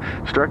upright, and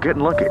start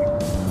getting lucky.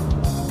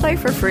 Play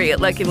for free at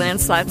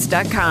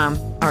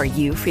LuckyLandSlots.com. Are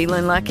you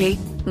feeling lucky?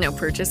 No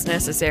purchase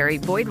necessary.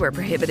 Void where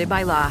prohibited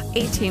by law.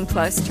 18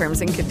 plus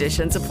terms and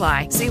conditions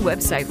apply. See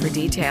website for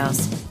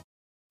details.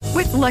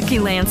 With Lucky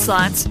Land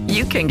Slots,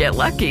 you can get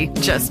lucky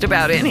just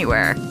about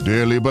anywhere.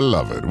 Dearly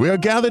beloved, we are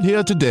gathered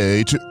here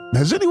today to...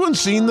 Has anyone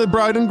seen the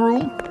bride and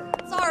groom?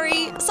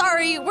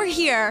 Sorry, we're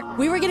here.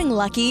 We were getting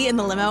lucky in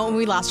the limo and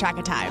we lost track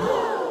of time.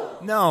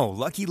 No,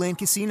 Lucky Land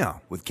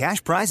Casino, with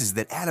cash prizes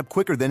that add up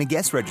quicker than a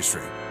guest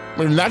registry.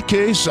 In that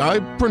case,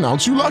 I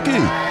pronounce you lucky.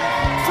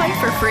 Play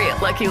for free at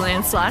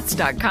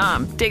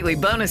LuckyLandSlots.com. Daily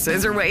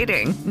bonuses are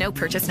waiting. No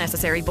purchase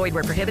necessary. Void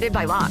where prohibited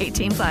by law.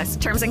 18 plus.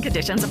 Terms and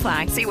conditions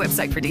apply. See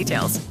website for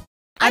details.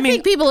 I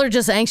think people are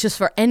just anxious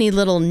for any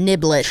little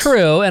niblet.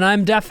 True, and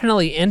I'm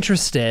definitely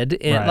interested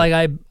in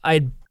I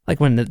like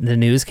when the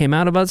news came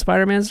out about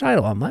Spider-Man's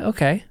title. I'm like,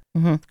 okay,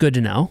 good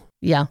to know.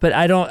 Yeah, but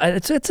I don't.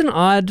 It's an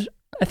odd,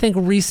 I think,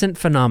 recent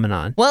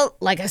phenomenon. Well,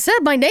 like I said,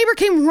 my neighbor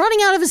came running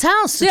out of his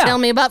house to tell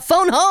me about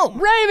Phone Home.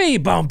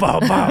 Raimi, boom,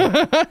 boom,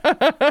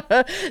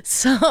 boom.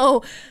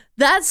 So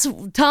that's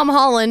Tom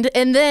Holland,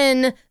 and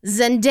then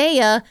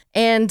Zendaya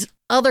and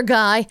other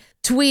guy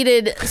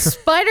tweeted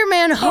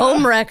Spider-Man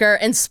Homewrecker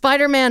and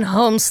Spider-Man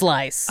Home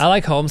Slice. I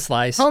like Home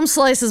Slice. Home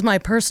Slice is my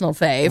personal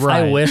fave.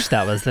 Right. I wish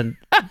that was the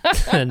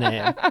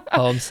name,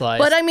 Home Slice.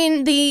 But I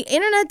mean, the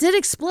internet did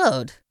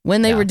explode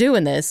when they were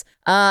doing this,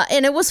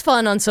 and it was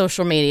fun on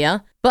social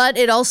media, but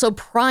it also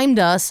primed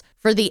us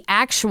for the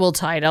actual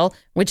title,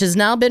 which has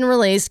now been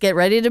released. Get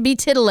ready to be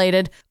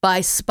titillated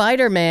by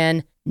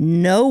Spider-Man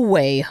No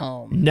Way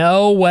Home.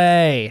 No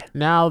way.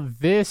 Now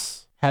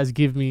this has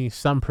given me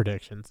some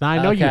predictions. Now, I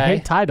know you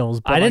hate titles,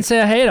 but I didn't say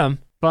I hate them.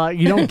 But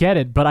you don't get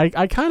it. But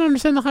I kind of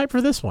understand the hype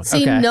for this one.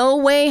 See, No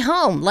Way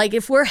Home. Like,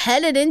 if we're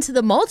headed into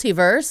the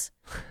multiverse,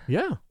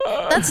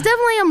 that's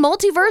definitely a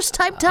multiverse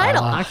type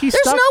title.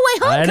 There's no way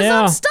home because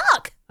I'm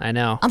stuck. I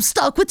know. I'm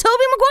stuck with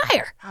Tobey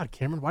Maguire. God,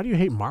 Cameron, why do you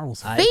hate Marvel?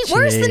 Fate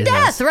worse than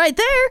death, right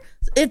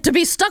there. To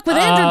be stuck with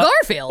Andrew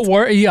Garfield.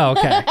 Yeah,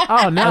 okay.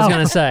 Oh, no. I was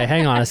going to say,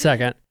 hang on a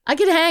second. I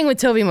could hang with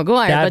Tobey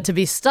Maguire, but to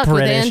be stuck with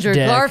British Andrew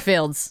dick.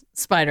 Garfield's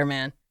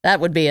Spider-Man,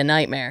 that would be a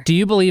nightmare. Do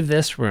you believe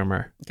this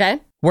rumor?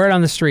 Okay. Word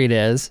on the street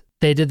is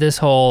they did this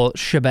whole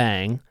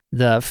shebang,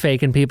 the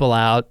faking people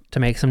out to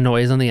make some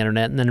noise on the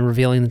internet and then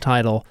revealing the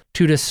title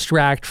to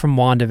distract from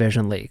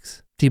WandaVision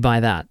leaks. Do you buy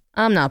that?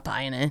 I'm not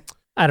buying it.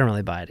 I don't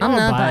really buy it. I'm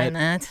not buy buying it.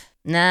 that.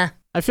 Nah.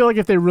 I feel like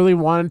if they really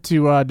wanted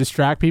to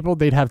distract people,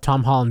 they'd have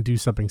Tom Holland do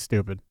something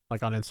stupid,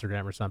 like on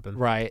Instagram or something.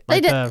 Right.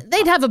 Like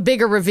They'd have a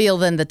bigger reveal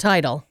than the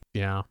title.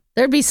 Yeah.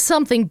 There'd be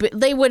something,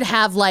 they would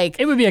have like...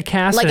 It would be a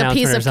cast like a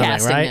announcement piece or of something,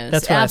 casting right? news.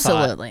 That's what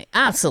Absolutely.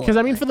 Absolutely. Because,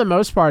 I mean, for the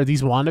most part,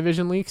 these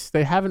WandaVision leaks,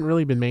 they haven't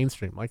really been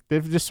mainstream. Like,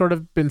 they've just sort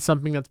of been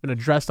something that's been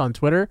addressed on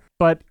Twitter.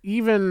 But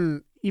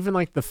even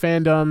like the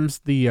fandoms,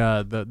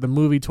 the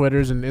movie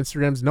Twitters and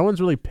Instagrams, no one's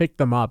really picked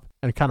them up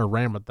and kind of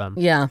ran with them.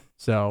 Yeah.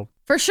 So...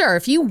 For sure.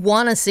 If you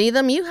want to see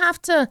them, you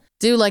have to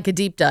do like a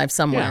deep dive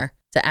somewhere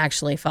to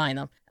actually find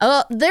them.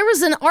 There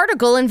was an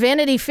article in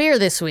Vanity Fair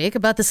this week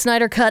about the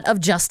Snyder Cut of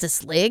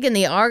Justice League, and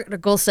the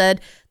article said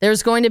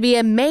there's going to be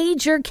a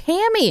major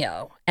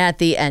cameo at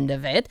the end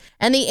of it,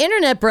 and the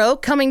internet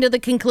broke, coming to the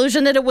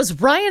conclusion that it was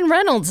Ryan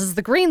Reynolds as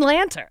the Green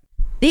Lantern.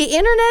 The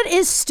internet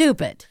is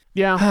stupid.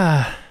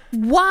 Yeah.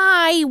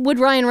 Why would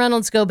Ryan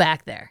Reynolds go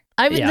back there?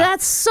 I mean,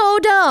 that's so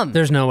dumb.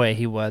 There's no way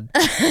he would.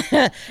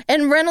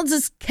 And Reynolds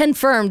has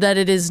confirmed that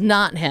it is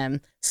not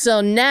him. So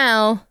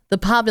now the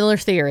popular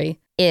theory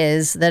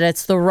is that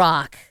it's The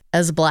Rock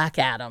as Black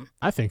Adam.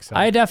 I think so.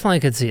 I definitely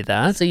could see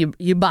that. So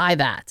you buy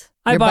that.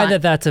 I buy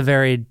that that's a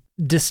very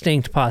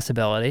distinct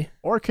possibility.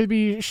 Or it could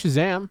be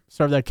Shazam,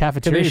 sort of that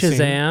cafeteria Could be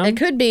Shazam. It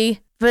could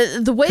be.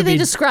 But the way they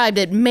described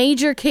it,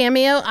 major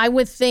cameo, I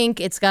would think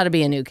it's got to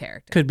be a new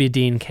character. Could be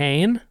Dean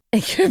Cain.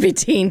 It could be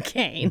Dean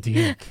Cain.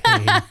 Dean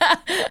Cain.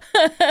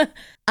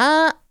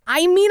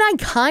 I mean, I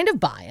kind of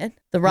buy it.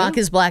 The Rock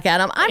is Black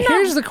Adam.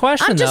 Here's the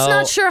question, I'm just though.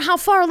 not sure how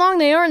far along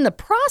they are in the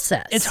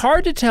process. It's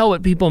hard to tell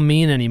what people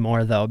mean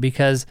anymore, though,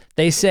 because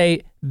they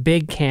say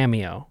big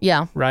cameo.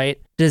 Yeah. Right?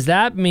 Does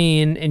that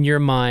mean, in your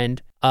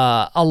mind,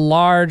 a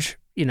large,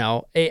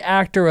 a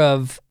actor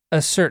of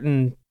a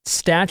certain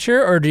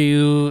stature, or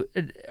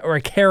or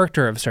a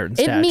character of certain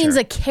stature? It means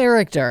a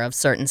character of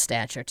certain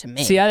stature to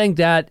me. See, I think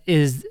that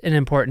is an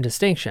important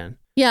distinction.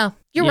 Yeah,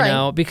 you're right. You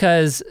know,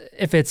 because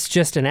if it's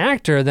just an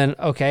actor, then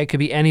okay, it could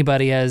be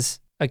anybody as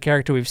a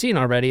character we've seen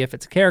already. If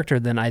it's a character,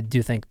 then I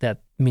do think that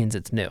means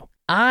it's new.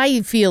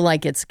 I feel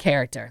like it's a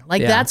character.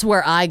 Like, that's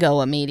where I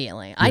go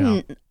immediately. Yeah.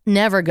 I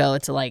never go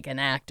to, like, an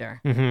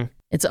actor. Mm-hmm.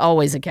 It's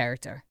always a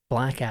character.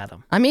 Black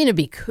Adam. I mean, it'd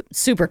be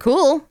super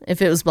cool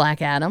if it was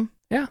Black Adam.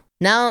 Yeah.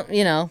 Now,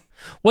 you know.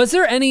 Was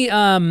there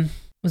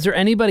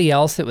anybody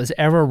else that was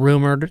ever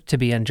rumored to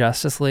be in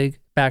Justice League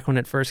back when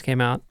it first came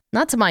out?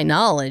 Not to my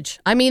knowledge.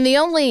 I mean, the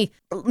only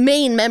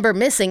main member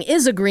missing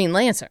is a Green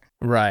Lantern.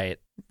 Right.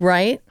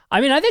 Right? I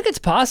mean, I think it's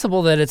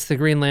possible that it's the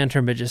Green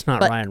Lantern, but just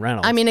not Ryan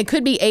Reynolds. I mean, it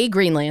could be a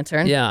Green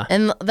Lantern. Yeah.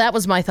 And that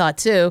was my thought,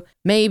 too.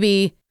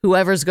 Maybe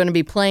whoever's going to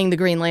be playing the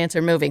Green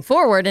Lantern moving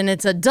forward, and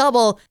it's a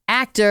double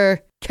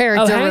actor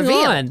character hang reveal.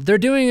 on. They're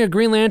doing a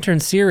Green Lantern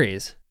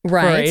series for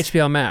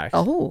HBO Max.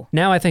 Oh.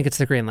 Now I think it's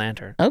the Green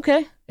Lantern.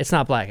 Okay. It's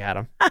not Black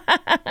Adam.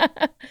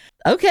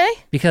 Okay.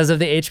 Because of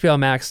the HBO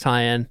Max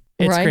tie-in,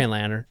 it's Green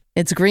Lantern.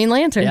 It's Green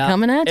Lantern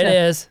coming at you. It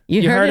is.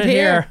 You heard it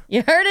here.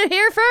 You heard it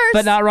here first.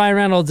 But not Ryan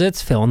Reynolds.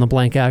 It's fill in the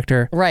blank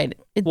actor. Right.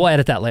 We'll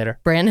edit that later.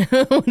 Brandon.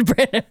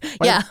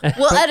 Yeah,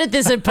 we'll edit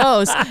this in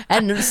post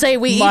and say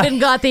we even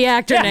got the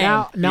actor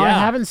name. Now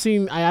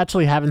I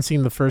actually haven't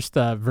seen the first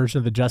version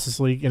of the Justice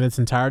League in its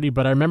entirety,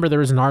 but I remember there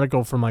was an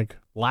article from like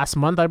last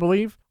month, I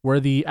believe, where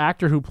the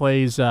actor who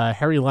plays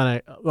Harry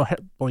Lennox,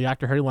 the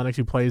actor Harry Lennox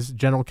who plays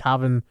General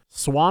Calvin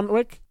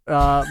Swanwick,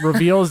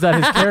 reveals that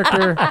his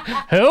character...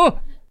 Who?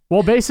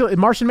 Well, basically,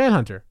 Martian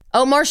Manhunter.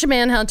 Oh, Martian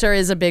Manhunter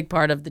is a big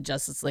part of the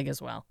Justice League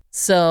as well.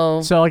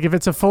 So like, if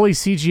it's a fully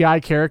CGI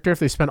character, if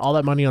they spent all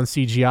that money on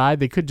CGI,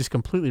 they could just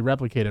completely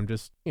replicate him,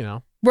 just, you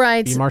know,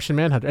 be Martian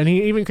Manhunter. And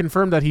he even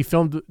confirmed that he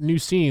filmed new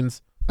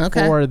scenes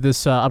for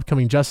this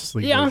upcoming Justice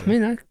League version. I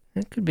mean,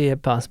 that could be a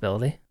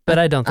possibility, but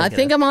I don't think I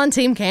think I'm on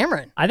Team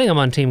Cameron. I think I'm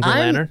on Team Green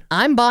Lantern.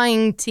 I'm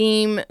buying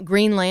Team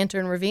Green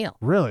Lantern reveal.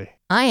 Really?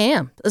 I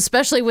am,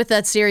 especially with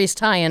that series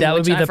tie-in. That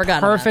would be the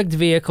perfect about.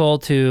 Vehicle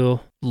to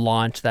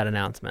launch that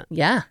announcement.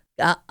 Yeah,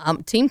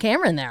 I'm Team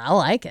Cameron there. I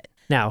like it.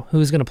 Now,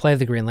 who's going to play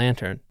the Green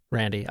Lantern?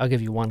 Randy, I'll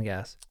give you one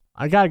guess.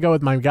 I got to go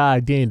with my guy,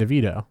 Danny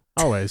DeVito,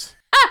 always.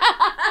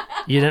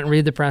 You didn't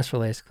read the press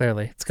release,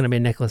 clearly. It's going to be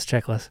Nicholas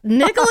Chiklis.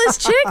 Nicholas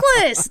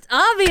Chiklis,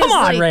 obviously. Come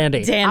on,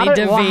 Randy. Danny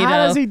DeVito. Well,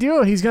 how does he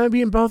do it? He's going to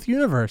be in both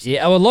universes.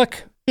 Yeah, well,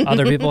 look.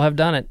 Other people have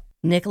done it.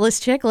 Nicholas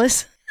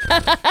Chiklis.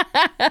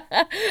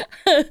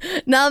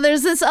 Now,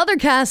 there's this other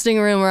casting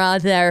rumor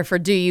out there for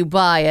Do You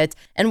Buy It?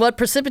 And what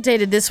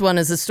precipitated this one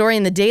is a story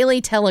in the Daily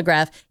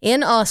Telegraph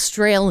in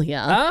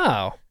Australia.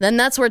 Oh. Then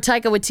that's where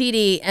Taika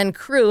Waititi and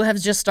crew have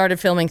just started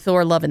filming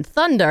Thor Love and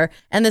Thunder.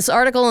 And this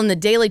article in the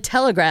Daily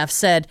Telegraph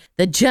said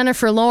that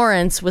Jennifer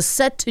Lawrence was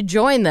set to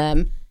join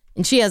them.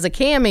 And she has a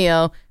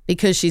cameo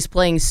because she's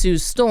playing Sue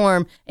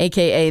Storm,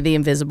 a.k.a. the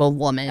Invisible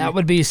Woman. That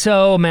would be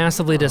so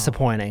massively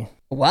disappointing.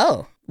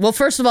 Whoa. Well,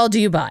 first of all, do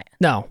you buy it?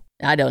 No.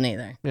 I don't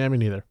either. Yeah, me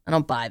neither. I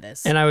don't buy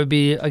this. And I would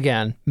be,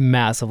 again,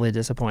 massively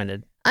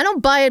disappointed. I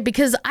don't buy it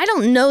because I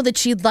don't know that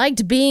she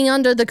liked being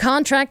under the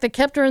contract that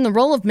kept her in the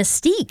role of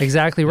Mystique.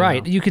 Exactly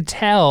right. You could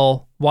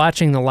tell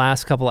watching the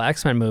last couple of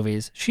X-Men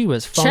movies, she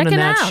was phoning Checking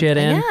that out. shit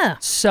in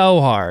so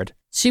hard.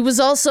 She was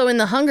also in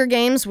the Hunger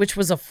Games, which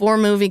was a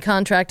 4-movie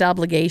contract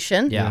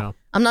obligation. Yeah.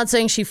 I'm not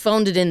saying she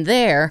phoned it in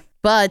there,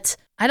 but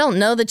I don't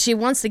know that she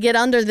wants to get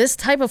under this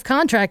type of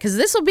contract because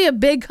this will be a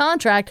big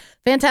contract.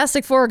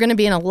 Fantastic Four are going to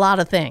be in a lot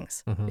of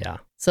things. Mm-hmm. Yeah.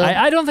 So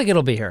I don't think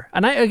it'll be her.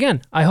 And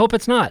I hope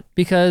it's not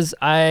because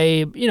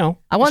I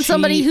want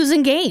somebody who's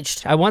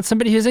engaged. I want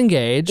somebody who's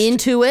engaged.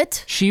 Into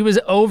it. She was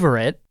over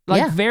it,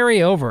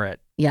 very over it.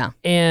 Yeah.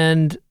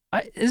 And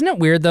isn't it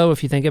weird, though,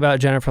 if you think about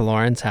Jennifer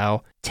Lawrence,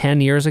 how 10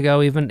 years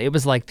ago even, it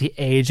was like the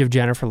age of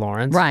Jennifer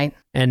Lawrence. Right.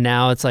 And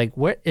now it's like,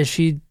 what is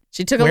she?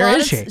 She took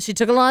She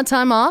took a lot of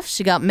time off.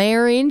 She got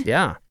married.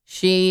 Yeah.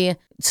 She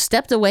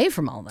stepped away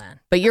from all that.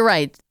 But you're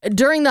right.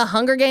 During the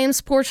Hunger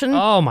Games portion.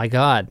 Oh, my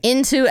God.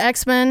 Into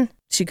X-Men,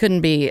 she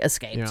couldn't be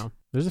escaped. Yeah.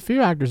 There's a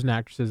few actors and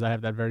actresses I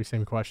have that very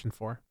same question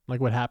for. Like,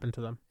 what happened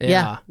to them?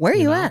 Yeah. Where are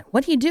you at?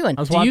 What are you doing?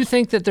 Do you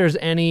think that there's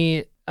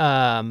any,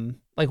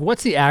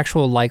 what's the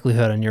actual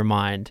likelihood in your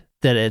mind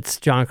that it's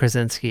John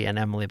Krasinski and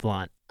Emily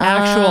Blunt?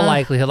 Actual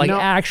likelihood,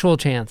 actual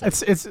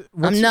chances.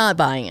 I'm not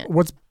buying it.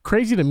 What's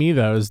crazy to me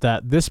though is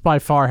that this by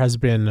far has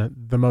been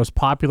the most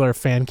popular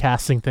fan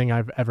casting thing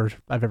I've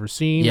ever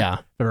seen. Yeah,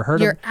 ever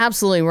heard of. You're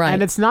absolutely right.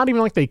 And it's not even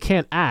like they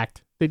can't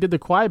act. They did The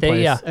Quiet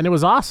Place, and it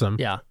was awesome.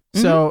 Yeah.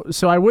 So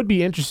I would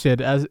be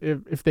interested as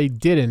if they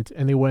didn't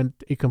and they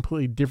went a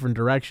completely different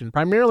direction.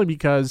 Primarily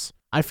because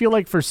I feel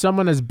like for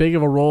someone as big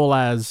of a role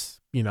as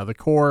the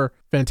core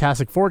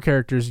Fantastic Four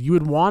characters, you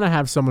would want to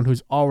have someone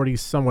who's already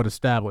somewhat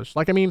established.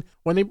 Like, I mean,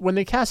 when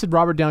they casted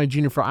Robert Downey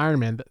Jr. for Iron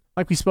Man,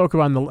 like we spoke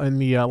about in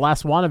the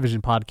last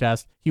WandaVision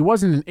podcast, he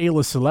wasn't an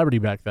A-list celebrity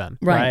back then.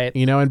 Right.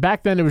 And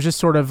back then it was just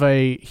sort of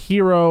a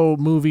hero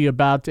movie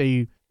about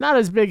a not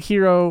as big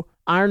hero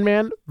Iron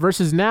Man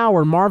versus now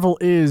where Marvel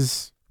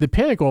is the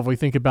pinnacle if we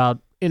think about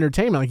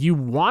entertainment. Like, you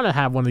want to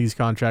have one of these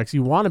contracts.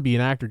 You want to be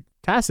an actor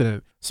cast in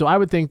it. So I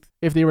would think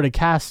if they were to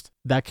cast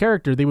that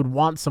character, they would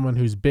want someone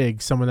who's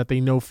big, someone that they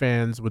know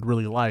fans would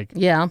really like.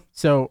 Yeah.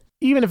 So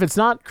even if it's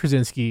not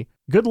Krasinski,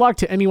 good luck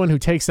to anyone who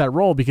takes that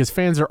role, because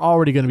fans are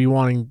already going to be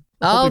wanting.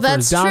 Oh, for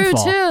his that's true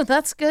downfall. too.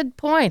 That's a good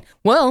point.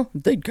 Well,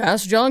 they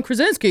cast John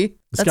Krasinski.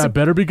 This guy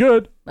better be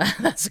good.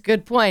 That's a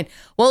good point.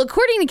 Well,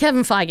 according to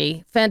Kevin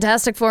Feige,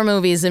 Fantastic Four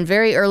movies in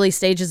very early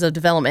stages of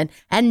development,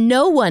 and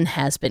no one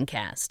has been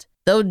cast.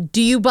 Though,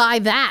 do you buy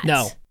that?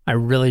 No, I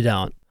really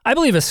don't. I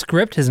believe a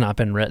script has not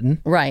been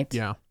written. Right.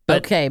 Yeah.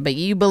 Okay, but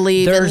you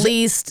believe at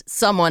least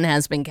someone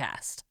has been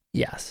cast.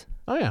 Yes.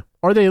 Oh, yeah.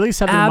 Or they at least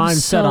have their mind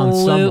set on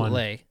someone.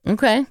 Absolutely.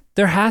 Okay.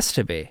 There has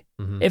to be.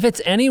 Mm-hmm. If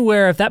it's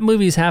anywhere, if that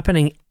movie's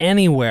happening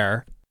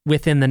anywhere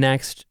within the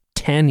next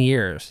 10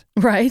 years,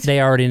 right?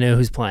 They already know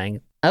who's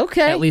playing.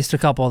 Okay. At least a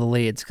couple of the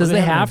leads, because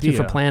they have to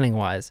for planning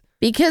wise.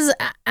 Because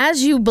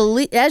as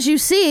you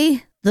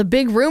see, the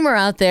big rumor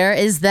out there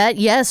is that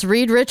yes,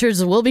 Reed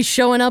Richards will be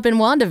showing up in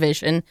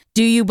WandaVision.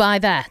 Do you buy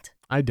that?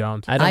 I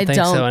don't. I don't think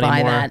so anymore.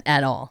 buy that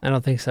at all. I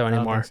don't think so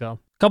anymore. I don't think so.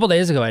 A couple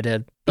days ago I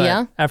did. But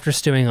Yeah? after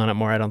stewing on it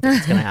more, I don't think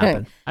it's going to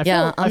happen.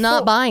 I'm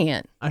not buying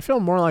it. I feel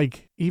more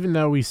like, even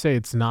though we say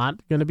it's not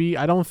going to be,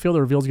 I don't feel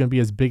the reveal's going to be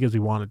as big as we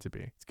want it to be.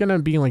 It's going to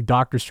be like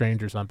Doctor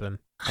Strange or something.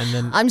 And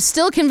then I'm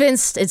still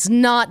convinced it's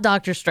not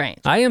Doctor Strange.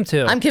 I am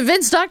too. I'm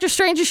convinced Doctor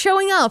Strange is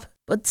showing up,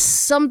 but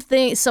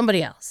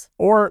somebody else.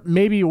 Or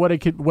maybe what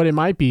it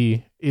might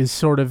be is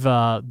sort of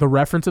the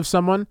reference of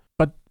someone,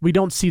 but we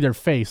don't see their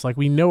face. Like,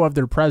 we know of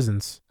their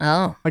presence.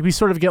 Oh. Like, we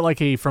sort of get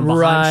like a from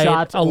behind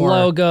shot. A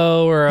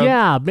logo or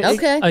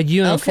a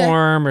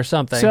uniform or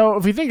something. So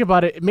if we think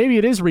about it, maybe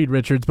it is Reed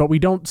Richards, but we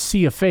don't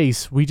see a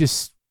face. We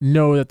just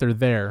know that they're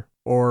there.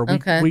 Or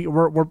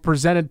we're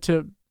presented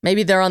to...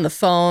 Maybe they're on the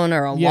phone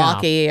or a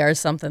walkie or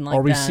something like that.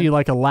 Or we see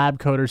like a lab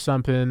coat or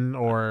something.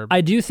 Or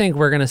I do think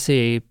we're gonna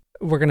see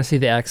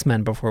the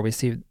X-Men before we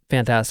see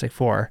Fantastic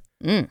Four.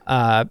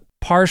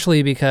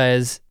 Partially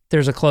because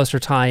there's a closer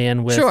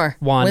tie-in with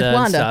Wanda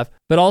and stuff,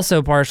 but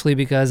also partially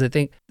because I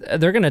think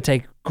they're gonna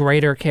take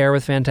greater care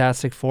with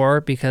Fantastic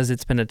Four because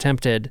it's been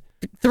attempted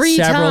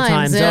several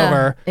times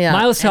over. Yeah.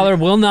 Miles Teller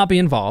will not be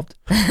involved,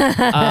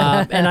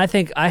 and I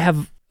think I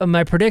have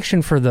my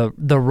prediction for the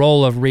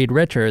role of Reed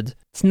Richards.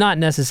 It's not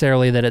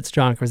necessarily that it's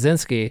John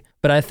Krasinski,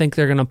 but I think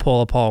they're going to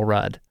pull a Paul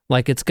Rudd.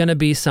 Like, it's going to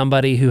be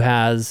somebody who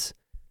has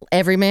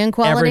everyman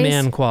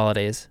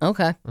qualities.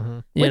 Okay.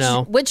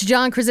 Mm-hmm. Which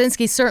John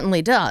Krasinski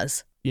certainly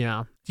does.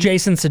 Yeah.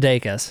 Jason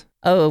Sudeikis.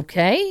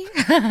 Okay.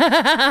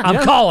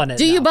 I'm calling it.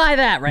 Do you buy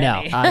that,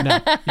 Randy?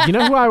 No. You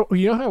know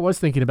who I was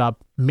thinking about?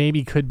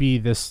 Maybe could be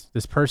this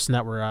person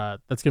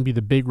that's going to be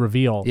the big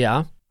reveal.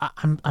 Yeah.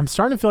 I'm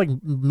starting to feel like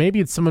maybe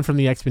it's someone from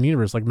the X-Men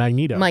universe, like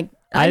Magneto.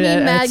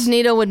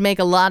 Magneto would make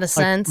a lot of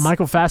sense. Like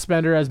Michael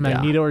Fassbender as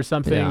Magneto or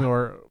something,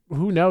 or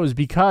who knows?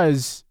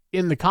 Because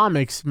in the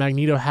comics,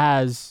 Magneto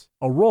has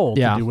a role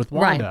to do with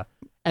Wanda, right.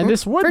 And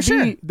this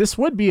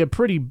would be a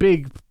pretty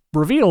big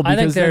reveal. Because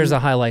I think there's a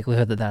high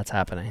likelihood that that's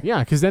happening. Yeah,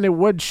 because then it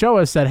would show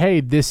us that,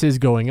 hey, this is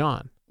going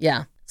on.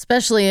 Yeah,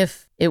 especially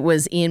if it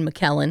was Ian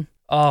McKellen.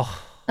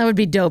 Oh, that would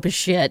be dope as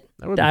shit.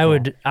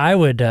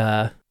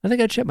 I think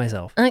I'd shit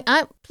myself.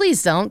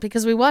 Please don't,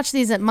 because we watch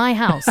these at my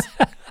house.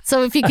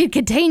 So if you could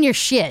contain your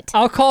shit.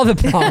 I'll call the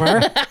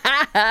plumber.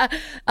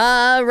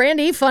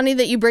 Randy, funny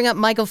that you bring up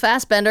Michael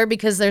Fassbender,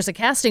 because there's a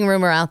casting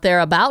rumor out there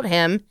about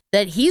him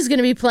that he's going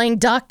to be playing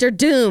Dr.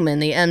 Doom in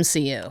the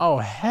MCU. Oh,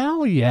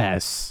 hell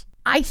yes.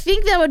 I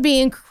think that would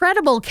be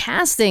incredible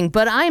casting,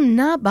 but I'm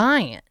not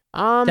buying it.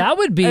 That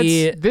would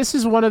be... This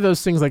is one of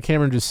those things like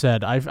Cameron just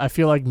said. I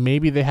feel like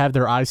maybe they have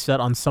their eyes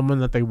set on someone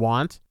that they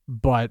want,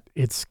 but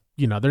it's...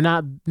 they're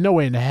not, no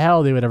way in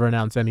hell they would ever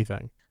announce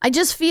anything. I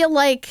just feel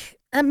like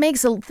that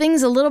makes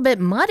things a little bit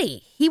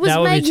muddy. He was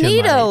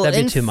Magneto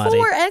in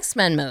 4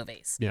 X-Men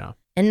movies. Yeah.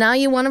 And now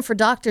you want him for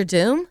Doctor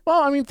Doom?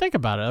 Well, I mean, think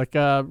about it.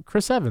 Like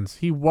Chris Evans,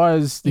 he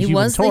was the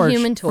Human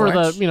Torch.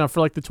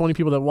 For like the 20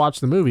 people that watch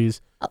the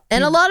movies.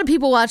 And a lot of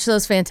people watch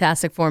those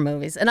Fantastic Four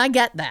movies, and I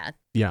get that.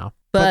 Yeah.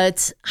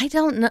 But I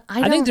don't know.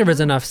 I think there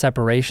was enough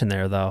separation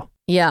there, though.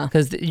 Yeah.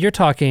 Because you're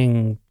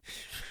talking,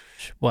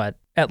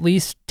 at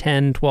least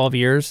 10, 12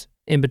 years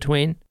in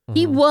between.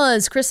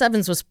 Chris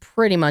Evans was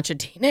pretty much a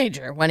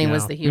teenager when he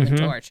was the Human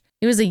Torch.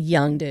 He was a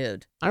young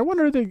dude. I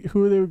wonder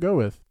who they would go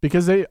with,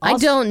 because I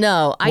don't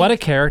know. What a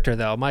character,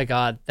 though. My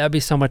God, that'd be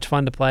so much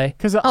fun to play.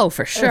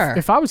 For sure.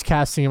 If I was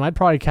casting him, I'd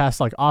probably cast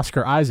like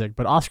Oscar Isaac,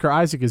 but Oscar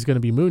Isaac is going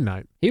to be Moon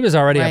Knight. He was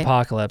already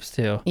Apocalypse,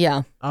 too.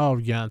 Yeah. Oh,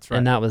 yeah, that's right.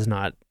 And that was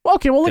not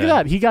look at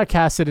that. He got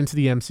casted into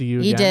the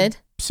MCU. He did.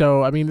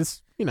 So, I mean,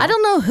 this, I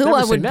don't know who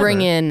I would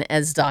bring in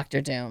as Dr.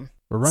 Doom.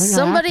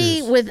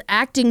 Somebody with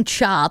acting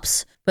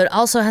chops, but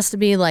also has to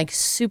be like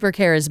super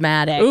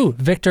charismatic. Ooh,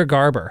 Victor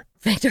Garber.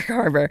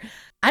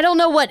 I don't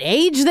know what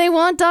age they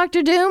want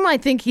Dr. Doom. I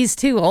think he's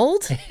too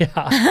old. Yeah.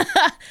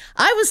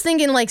 I was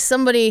thinking like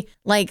somebody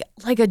like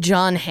a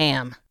John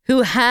Hamm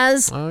who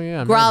has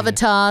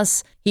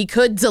gravitas. Maybe. He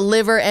could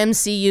deliver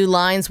MCU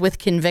lines with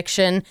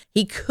conviction.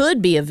 He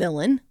could be a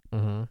villain.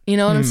 Mm-hmm. You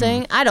know what I'm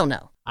saying? I don't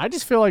know. I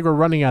just feel like we're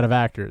running out of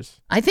actors.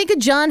 I think a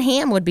John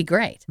Hamm would be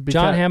great.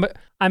 John Hamm.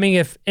 I mean,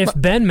 if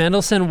Ben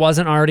Mendelsohn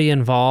wasn't already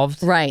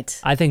involved, right?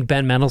 I think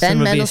Ben Mendelsohn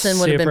would be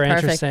super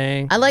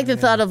interesting. I like the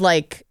thought of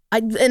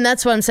and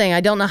that's what I'm saying.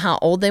 I don't know how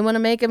old they want to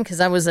make him because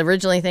I was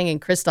originally thinking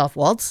Christoph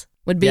Waltz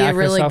would be a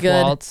really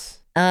good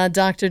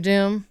Dr.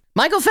 Doom.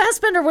 Michael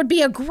Fassbender would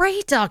be a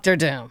great Dr.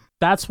 Doom.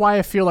 That's why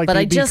I feel like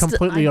they'd be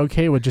completely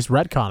okay with just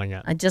retconning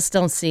it. I just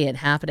don't see it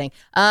happening.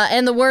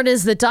 And the word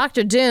is that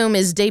Dr. Doom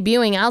is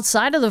debuting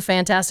outside of the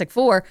Fantastic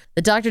Four.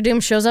 The Dr. Doom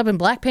shows up in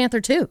Black Panther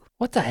 2.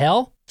 What the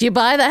hell? Do you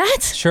buy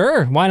that?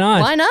 Sure. Why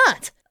not? Why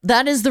not?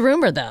 That is the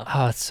rumor, though.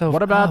 Oh, it's so.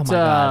 What about? Oh my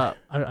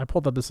God. I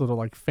pulled up this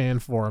little fan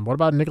forum. What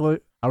about Nicholas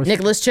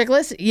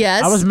Chiklis?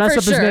 Yes. I was messing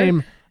up his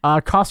name.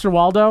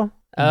 Coster-Waldau.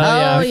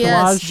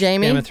 Yes,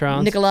 Jamie. Game of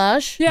Thrones.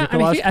 Nicolaj. Yeah,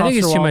 I think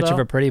he's too much of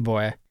a pretty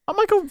boy.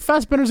 Michael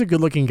Fassbender's a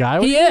good-looking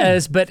guy. He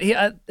is, but he.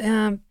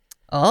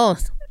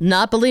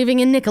 Not believing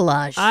in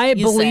Nicolaj. I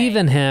believe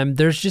in him.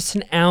 There's just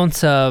an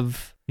ounce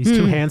of. He's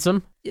too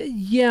handsome.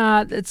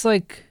 Yeah, it's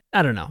like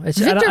I don't know.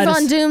 Victor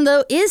Von Doom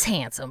though is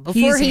handsome.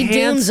 Before he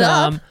dooms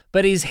up,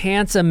 but he's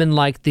handsome in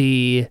like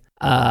the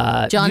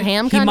John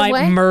Hamm kind of way. He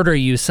might murder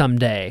you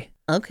someday.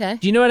 Okay.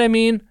 Do you know what I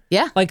mean?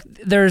 Yeah. Like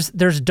there's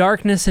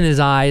darkness in his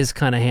eyes,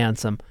 kind of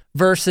handsome,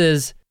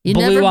 versus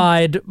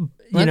blue-eyed,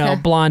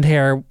 blonde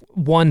hair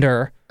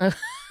wonder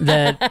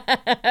that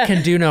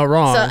can do no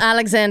wrong. So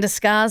Alexander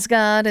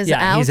Skarsgård is out?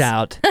 Yeah, he's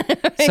out.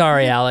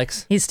 Sorry,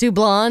 Alex. He's too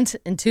blonde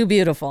and too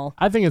beautiful.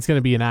 I think it's going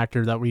to be an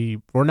actor that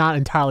we're not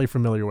entirely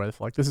familiar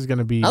with. Like, this is going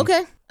to be...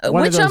 Okay.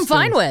 Which I'm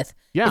fine with.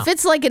 Yeah. If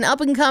it's like an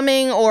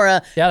up-and-coming or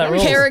a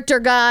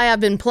character guy I've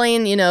been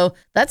playing,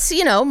 that's,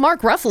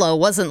 Mark Ruffalo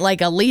wasn't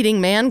like a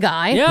leading man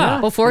guy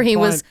before he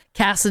was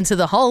cast into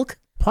the Hulk.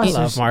 Plus,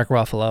 I love Mark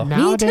Ruffalo.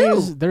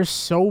 Nowadays, there's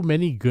so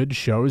many good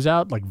shows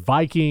out, like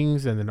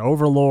Vikings and then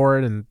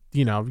Overlord, and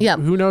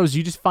who knows?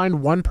 You just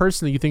find one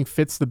person that you think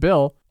fits the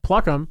bill,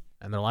 pluck them,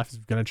 and their life is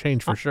going to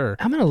change for sure.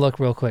 I'm going to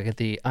look real quick at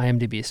the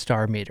IMDb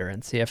star meter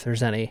and see if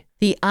there's any.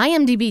 The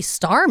IMDb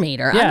star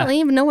meter? Yeah. I don't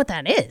even know what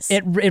that is.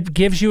 It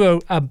gives you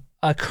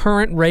a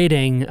current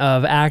rating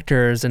of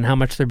actors and how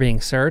much they're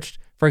being searched.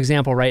 For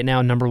example, right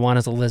now, number 1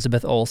 is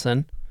Elizabeth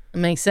Olsen.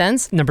 Makes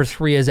sense. Number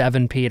 3 is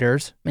Evan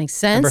Peters. Makes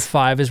sense. Number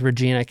 5 is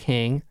Regina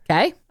King.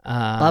 Okay.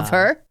 Love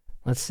her.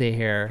 Let's see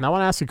here. Now I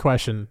want to ask a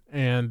question,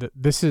 and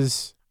this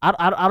is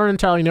I don't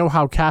entirely know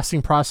how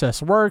casting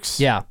process works.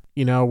 Yeah.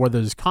 Where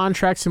there's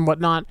contracts and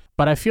whatnot,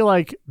 but I feel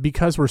like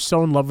because we're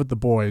so in love with The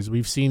Boys,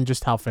 we've seen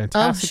just how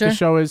fantastic the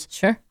show is,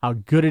 how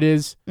good it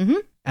is,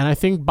 and I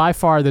think by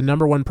far the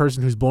number 1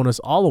 person who's blown us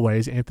all away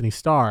is Anthony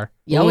Starr.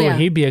 Oh, yeah.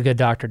 He'd be a good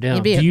Dr. Doom.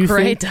 He'd be a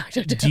great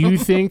Dr. Doom. Do you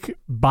think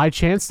by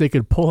chance they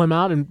could pull him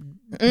out and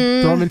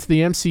throw him into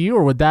the MCU,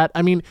 or would that?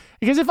 I mean,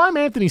 because if I'm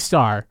Anthony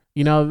Starr,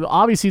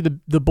 obviously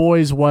the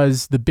Boys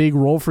was the big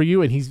role for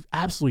you, and he's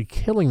absolutely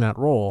killing that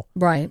role.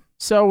 Right.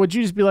 So would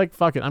you just be like,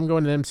 fuck it, I'm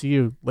going to the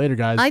MCU later,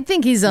 guys? I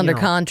think he's under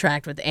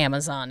contract with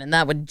Amazon, and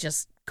that would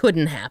just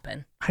couldn't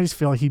happen. I just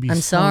feel like he'd be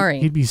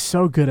he'd be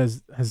so good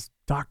as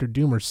Dr.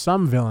 Doom or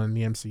some villain in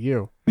the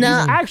MCU. He's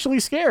actually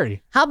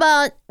scary. How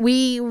about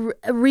we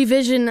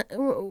revision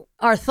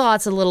our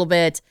thoughts a little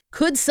bit?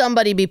 Could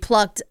somebody be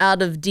plucked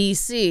out of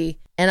DC?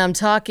 And I'm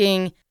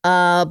talking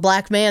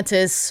Black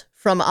Mantis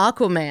from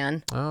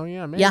Aquaman. Oh,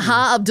 yeah, maybe.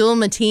 Yahya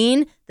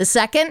Abdul-Mateen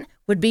II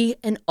would be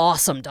an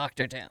awesome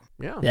Dr. Doom.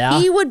 Yeah.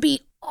 He would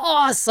be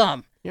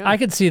awesome. Yeah. I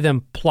could see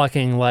them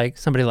plucking like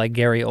somebody like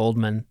Gary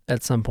Oldman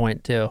at some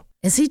point too.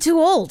 Is he too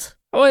old?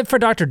 Oh, for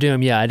Dr.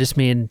 Doom, yeah. I just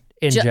mean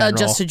in general.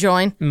 Just to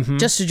join? Mm-hmm.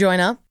 Just to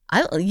join up?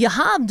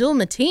 Yahya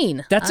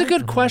Abdul-Mateen. That's a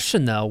good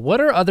question, though. What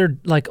are other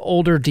like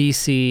older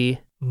DC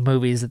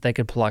movies that they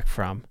could pluck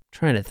from? I'm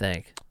trying to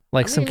think.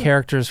 Like some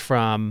characters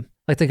from,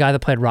 like the guy that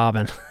played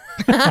Robin.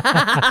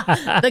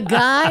 The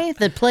guy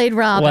that played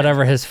Robin.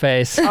 Whatever his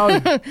face.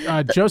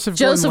 Joseph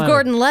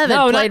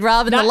Gordon-Levitt played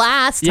Robin the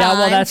last time. Yeah,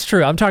 well, that's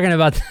true. I'm talking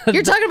about...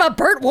 You're talking about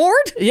Burt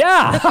Ward?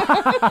 Yeah.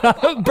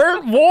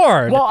 Burt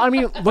Ward. Well, I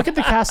mean, look at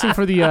the casting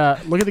for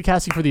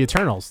the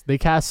Eternals. They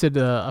casted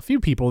a few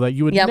people that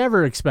you would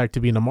never expect to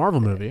be in a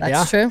Marvel movie.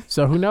 That's true.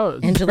 So who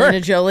knows? Angelina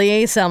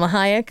Jolie, Salma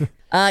Hayek.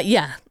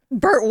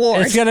 Burt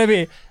Ward. It's going to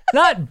be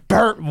not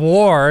Burt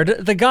Ward,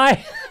 the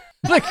guy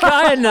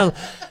in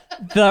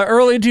the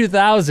early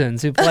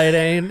 2000s who played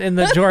in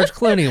the George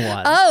Clooney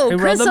one. Oh, who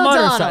Chris rode the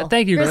O'Donnell. motorcycle.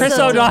 Thank you, Chris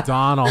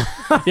O'Donnell.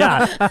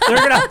 Yeah,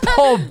 they're going to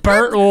pull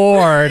Burt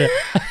Ward.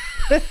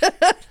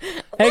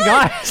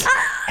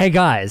 Hey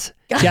guys,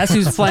 guess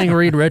who's playing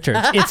Reed Richards?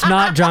 It's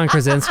not John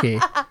Krasinski.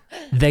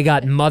 They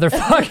got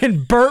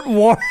motherfucking Burt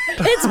Ward.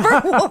 It's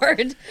Burt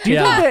Ward.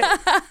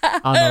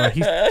 Oh no,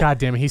 God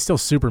damn it, he's still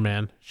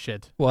Superman.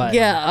 Shit. What?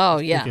 Yeah. Oh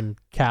yeah. Freaking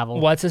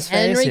Cavill. What's his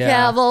face? Henry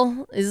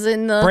Cavill is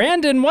in the.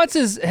 Brandon, what's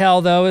his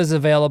hell though, is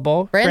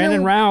available.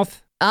 Brandon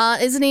Routh.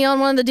 Isn't he on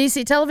one of the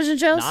DC television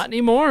shows? Not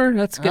anymore.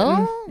 That's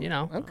getting,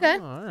 Okay.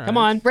 Right. Come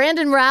on.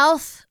 Brandon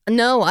Routh.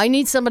 No, I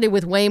need somebody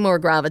with way more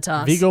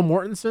gravitas. Viggo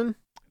Mortensen.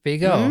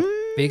 Viggo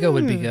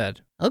would be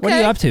good. Okay. What are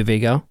you up to,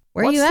 Viggo?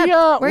 Where you at?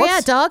 Where you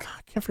at, dog?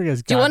 can't forget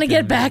his Do you want to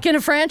goddamn get back in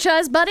a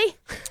franchise, buddy?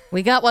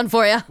 We got one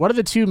for you. What are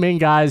the two main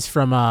guys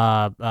from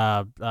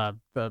that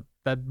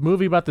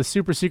movie about the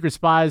super secret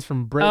spies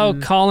from Britain? Oh,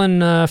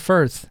 Colin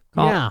Firth.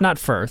 Yeah. Not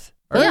Firth.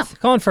 Yeah.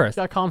 Colin Firth.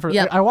 Yeah, Colin Firth.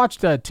 Yep. I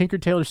watched Tinker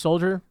Tailor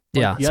Soldier.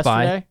 Yeah,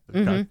 yesterday.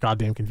 Spy.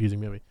 Goddamn confusing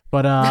movie.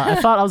 But I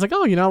was like,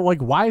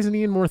 like, why isn't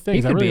he in more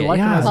things? He I could really be, like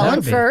him yeah. as Colin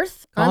Deadpool.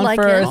 Firth. I Colin like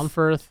Firth. him. Colin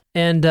Firth.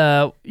 And,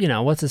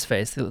 what's his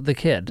face? The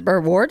kid.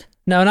 Burt Ward.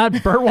 No,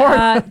 not Burt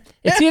Ward.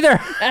 It's either...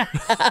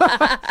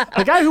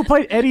 The guy who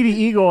played Eddie the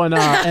Eagle and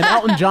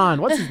Elton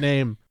John. What's his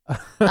name?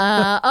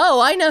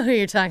 I know who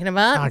you're talking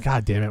about. Oh,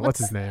 God damn it. What's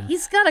his name?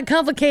 He's got a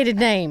complicated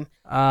name.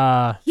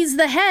 He's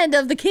the head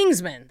of the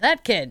Kingsmen.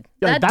 That kid.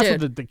 That that's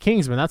dude. what the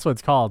Kingsman. That's what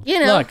it's called. You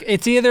know. Look,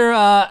 it's either...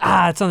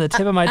 it's on the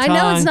tip of my tongue. I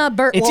know it's not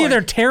Burt It's Ward.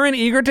 either Taron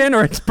Egerton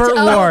or it's Burt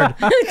Ward.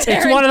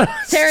 It's one of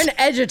those. Taron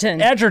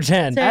Egerton.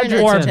 Edgerton.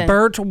 Taron Or Egerton.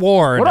 Burt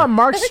Ward. What about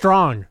Mark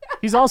Strong?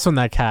 He's also in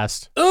that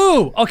cast.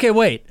 Ooh, okay,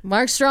 wait.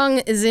 Mark Strong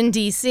is in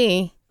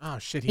D.C. Oh,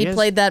 shit, He is?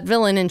 played that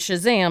villain in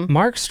Shazam.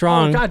 Mark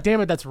Strong. Oh, God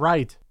damn it. That's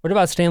right. What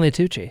about Stanley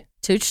Tucci?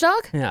 Tooch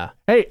Dog? Yeah.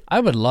 Hey,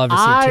 I would love to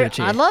see Tucci.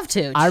 I love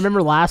Tooch. I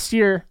remember last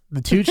year, the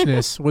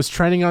Tuchness was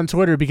trending on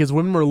Twitter because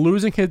women were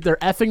losing their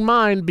effing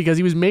mind because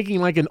he was making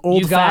like an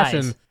old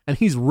fashioned and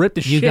he's ripped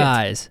as You shit.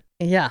 guys.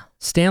 Yeah.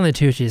 Stanley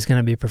Tucci is going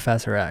to be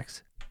Professor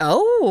X.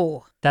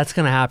 Oh. That's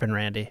going to happen,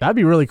 Randy. That'd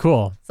be really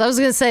cool. So I was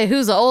going to say,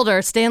 who's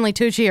older, Stanley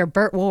Tucci or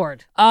Burt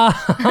Ward?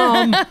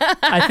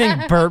 I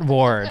think Burt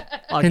Ward.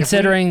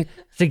 Considering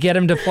to get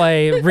him to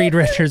play Reed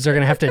Richards, they're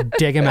going to have to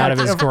dig him out of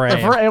his grave.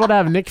 If we're able to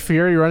have Nick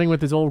Fury running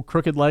with his old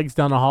crooked legs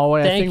down the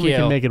hallway, I Thank think we you.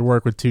 can make it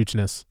work with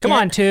Tuchness. Come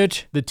on,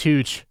 Tooch. The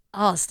Tooch.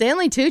 Oh,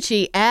 Stanley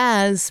Tucci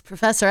as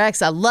Professor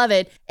X. I love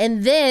it.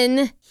 And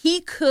then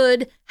he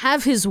could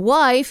have his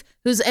wife,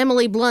 who's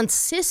Emily Blunt's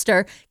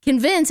sister,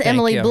 convince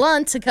Emily you.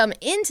 Blunt to come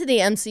into the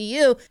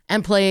MCU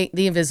and play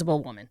the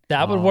Invisible Woman.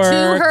 That would work.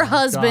 To her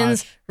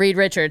husband's Reed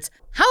Richards.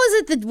 How is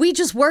it that we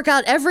just work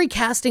out every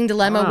casting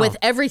dilemma with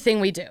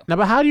everything we do? Now,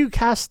 but how do you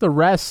cast the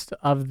rest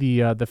of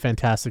the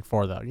Fantastic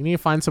Four, though? You need to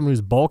find someone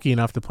who's bulky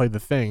enough to play the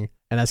Thing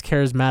and as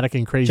charismatic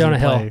and crazy Jonah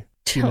to play Hill.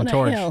 Human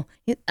Jonah Torch.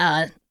 Hill.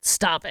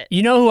 Stop it.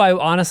 You know who I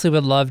honestly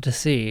would love to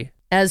see?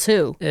 As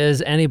who?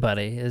 Is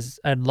anybody.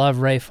 I'd love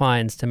Ray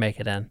Fiennes to make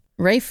it in.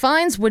 Ray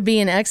Fiennes would be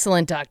an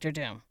excellent Doctor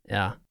Doom.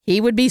 Yeah. He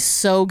would be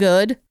so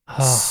good.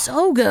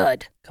 So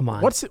good. Come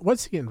on.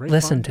 What's he in? Ray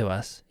Listen Fiennes? to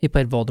us. He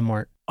played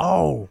Voldemort.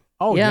 Oh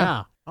Yeah.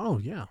 yeah. Oh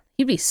yeah.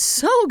 He'd be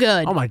so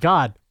good. Oh my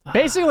God.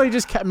 Basically,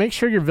 just make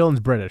sure your villain's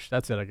British.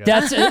 That's it, I guess.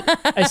 That's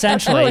it.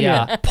 Essentially, Really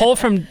yeah. Pull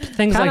from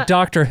things Kinda- like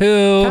Doctor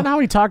Who. Kind of how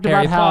we talked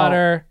Harry about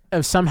Potter. how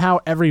if somehow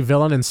every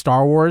villain in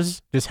Star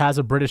Wars just has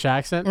a British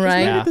accent. Just Right.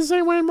 make Yeah. it the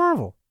same way in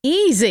Marvel.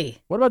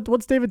 Easy.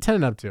 What's David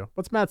Tennant up to?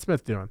 What's Matt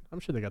Smith doing? I'm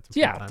sure they got some.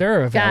 Yeah, free time.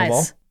 they're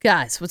available.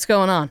 Guys, what's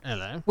going on?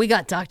 Hello. We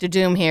got Doctor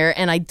Doom here,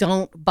 and I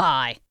don't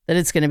buy that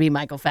it's going to be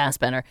Michael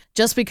Fassbender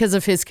just because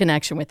of his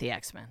connection with the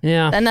X-Men.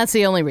 Yeah. And that's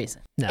the only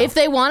reason. No. If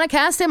they want to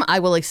cast him, I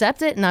will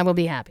accept it, and I will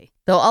be happy.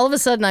 Though all of a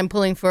sudden, I'm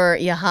pulling for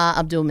Yahya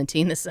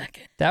Abdul-Mateen II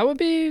I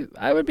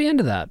would be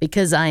into that.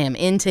 because I am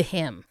into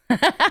him.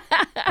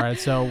 All right,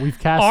 so we've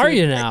cast. Are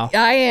you now?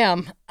 I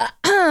am.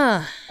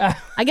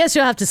 I guess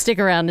you'll have to stick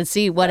around and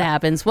see what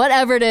happens.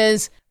 Whatever it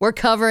is, we're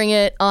covering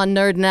it on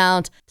Nerdin'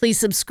 Out. Please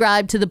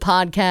subscribe to the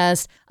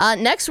podcast.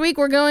 Next week,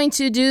 we're going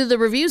to do the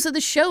reviews of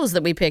the shows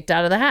that we picked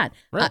out of the hat.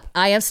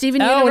 I have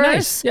Steven Oh, Universe.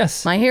 nice.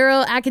 Yes. My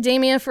Hero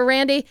Academia for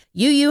Randy.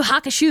 Yu Yu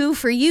Hakusho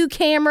for you,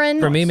 Cameron.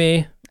 For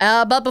me.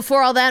 But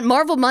before all that,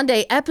 Marvel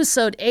Monday,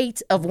 episode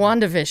 8 of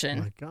WandaVision.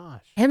 Oh my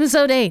gosh.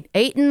 Episode 8,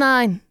 8 and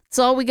 9. That's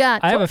all we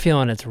got. I have a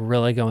feeling it's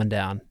really going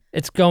down.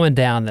 It's going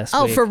down this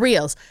Oh, week. for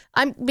reals.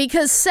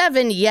 Because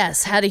 7,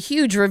 yes, had a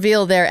huge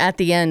reveal there at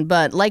the end,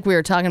 but like we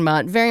were talking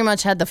about, very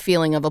much had the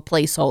feeling of a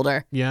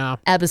placeholder Yeah.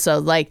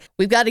 episode. Like,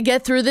 we've got to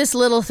get through this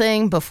little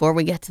thing before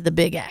we get to the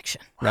big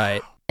action.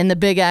 Right. And the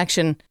big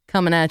action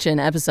coming at you in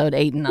episode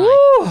 8 and 9.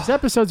 These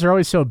episodes are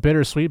always so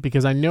bittersweet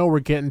because I know we're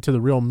getting to the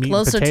real meat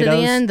Closer and to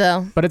potatoes. the end,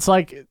 though. But it's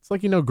like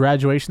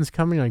graduation's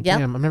coming. Like, Yep.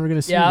 damn, I'm never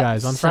gonna see Yep, you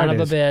guys on son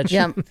Fridays. of a bitch.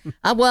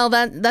 Yeah. Well,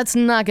 that's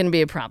not going to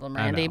be a problem,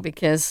 Randy, know.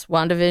 because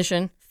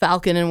WandaVision,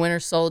 Falcon and Winter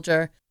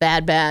Soldier,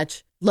 Bad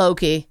Batch,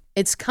 Loki,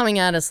 it's coming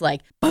at us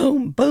like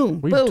boom,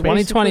 boom, We've boom.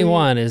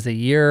 2021 is the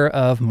year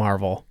of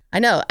Marvel. I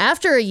know.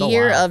 After a So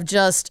year wild. of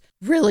just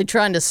really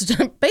trying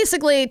to...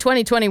 basically,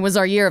 2020 was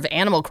our year of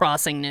Animal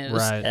Crossing news.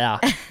 Right. Yeah.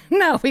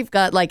 No, we've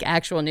got like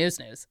actual news.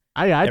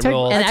 I It take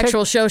rules. And I take-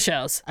 actual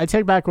shows. I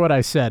take back what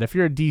I said. If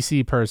you're a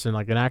DC person,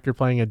 like an actor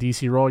playing a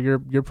DC role, you're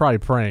probably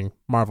praying,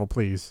 Marvel,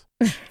 please.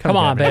 Come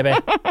on, get me.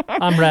 baby.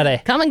 I'm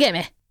ready. Come and get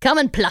me. Come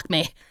and pluck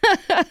me.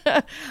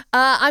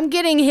 I'm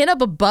getting hit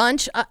up a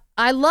bunch.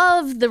 I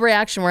love the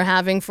reaction we're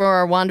having for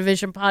our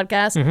WandaVision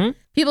podcast. Mm-hmm.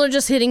 People are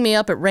just hitting me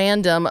up at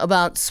random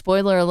about,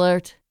 spoiler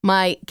alert,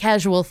 my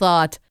casual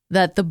thought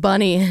that the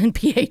bunny and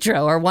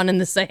Pietro are one and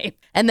the same,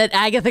 and that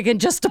Agatha can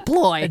just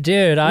deploy.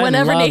 Dude, I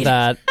whenever love needed.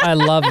 that. I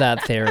love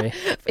that theory.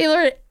 People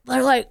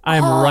are like,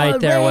 I'm oh, right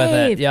there with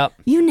it. Rafe, Yep.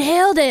 You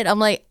nailed it. I'm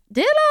like,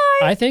 Did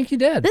I? I think you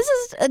did. This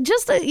is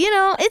just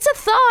it's a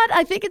thought.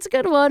 I think it's a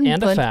good one.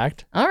 And a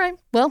fact. All right.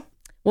 Well,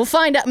 we'll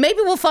find out. Maybe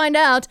we'll find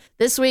out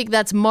this week.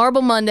 That's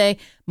Marvel Monday.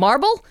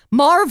 Marvel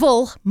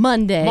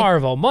Monday.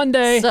 Marvel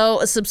Monday.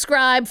 So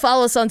subscribe,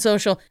 follow us on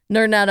social,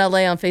 Nerding Out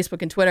LA on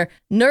Facebook and Twitter,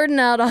 Nerding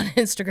Out on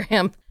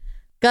Instagram.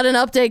 Got an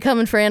update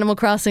coming for Animal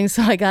Crossing,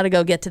 so I got to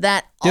go get to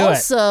that.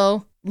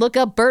 Also, look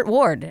up Burt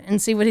Ward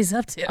and see what he's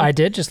up to. I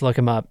did just look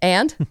him up.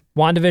 And?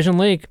 WandaVision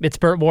leak. It's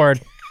Burt Ward.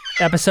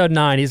 Episode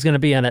 9. He's going to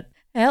be in it.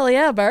 Hell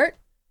yeah, Burt.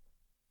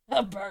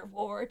 Burt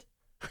Ward.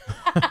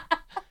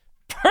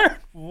 Burt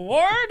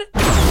Ward?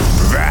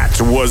 That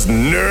was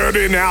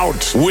Nerding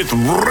Out with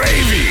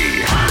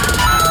Ravy.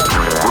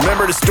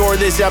 Remember to store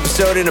this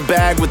episode in a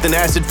bag with an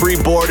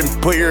acid-free board and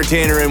put your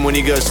retainer in when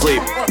you go to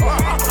sleep.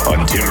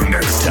 Until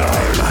next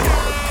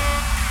time.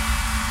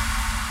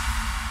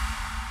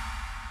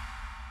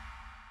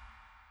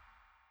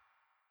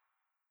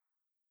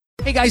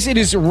 Hey guys, it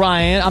is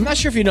Ryan. I'm not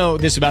sure if you know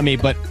this about me,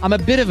 but I'm a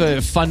bit of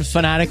a fun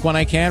fanatic when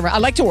I can. I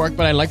like to work,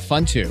 but I like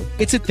fun too.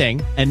 It's a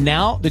thing. And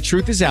now the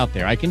truth is out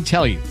there. I can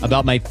tell you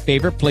about my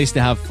favorite place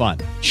to have fun.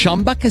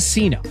 Chumba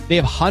Casino. They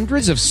have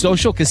hundreds of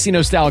social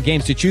casino style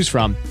games to choose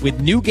from with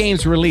new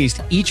games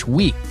released each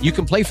week. You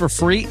can play for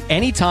free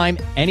anytime,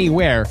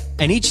 anywhere.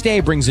 And each day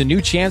brings a new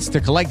chance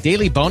to collect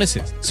daily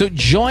bonuses. So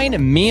join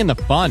me in the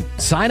fun.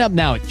 Sign up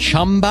now at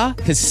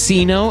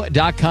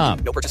ChumbaCasino.com.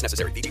 No purchase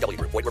necessary. VGW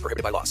Group. Void where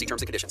prohibited by law. See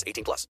terms and conditions.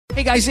 18+.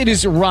 Hey guys, it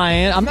is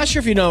Ryan. I'm not sure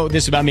if you know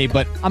this about me,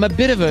 but I'm a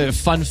bit of a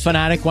fun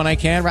fanatic when I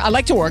can. I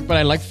like to work, but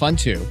I like fun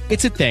too.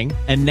 It's a thing.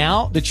 And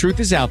now the truth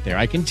is out there.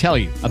 I can tell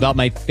you about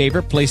my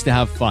favorite place to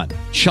have fun.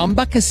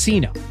 Chumba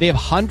Casino. They have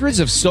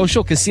hundreds of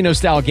social casino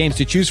style games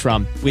to choose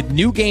from with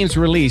new games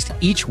released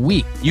each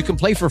week. You can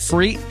play for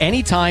free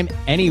anytime,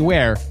 anywhere.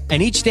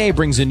 And each day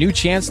brings a new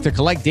chance to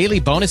collect daily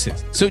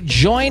bonuses. So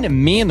join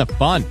me in the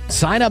fun.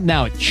 Sign up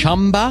now at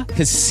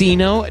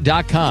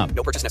ChumbaCasino.com.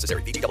 No purchase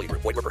necessary. VGW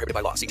Group. Void where prohibited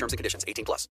by law. See terms and conditions. 18+.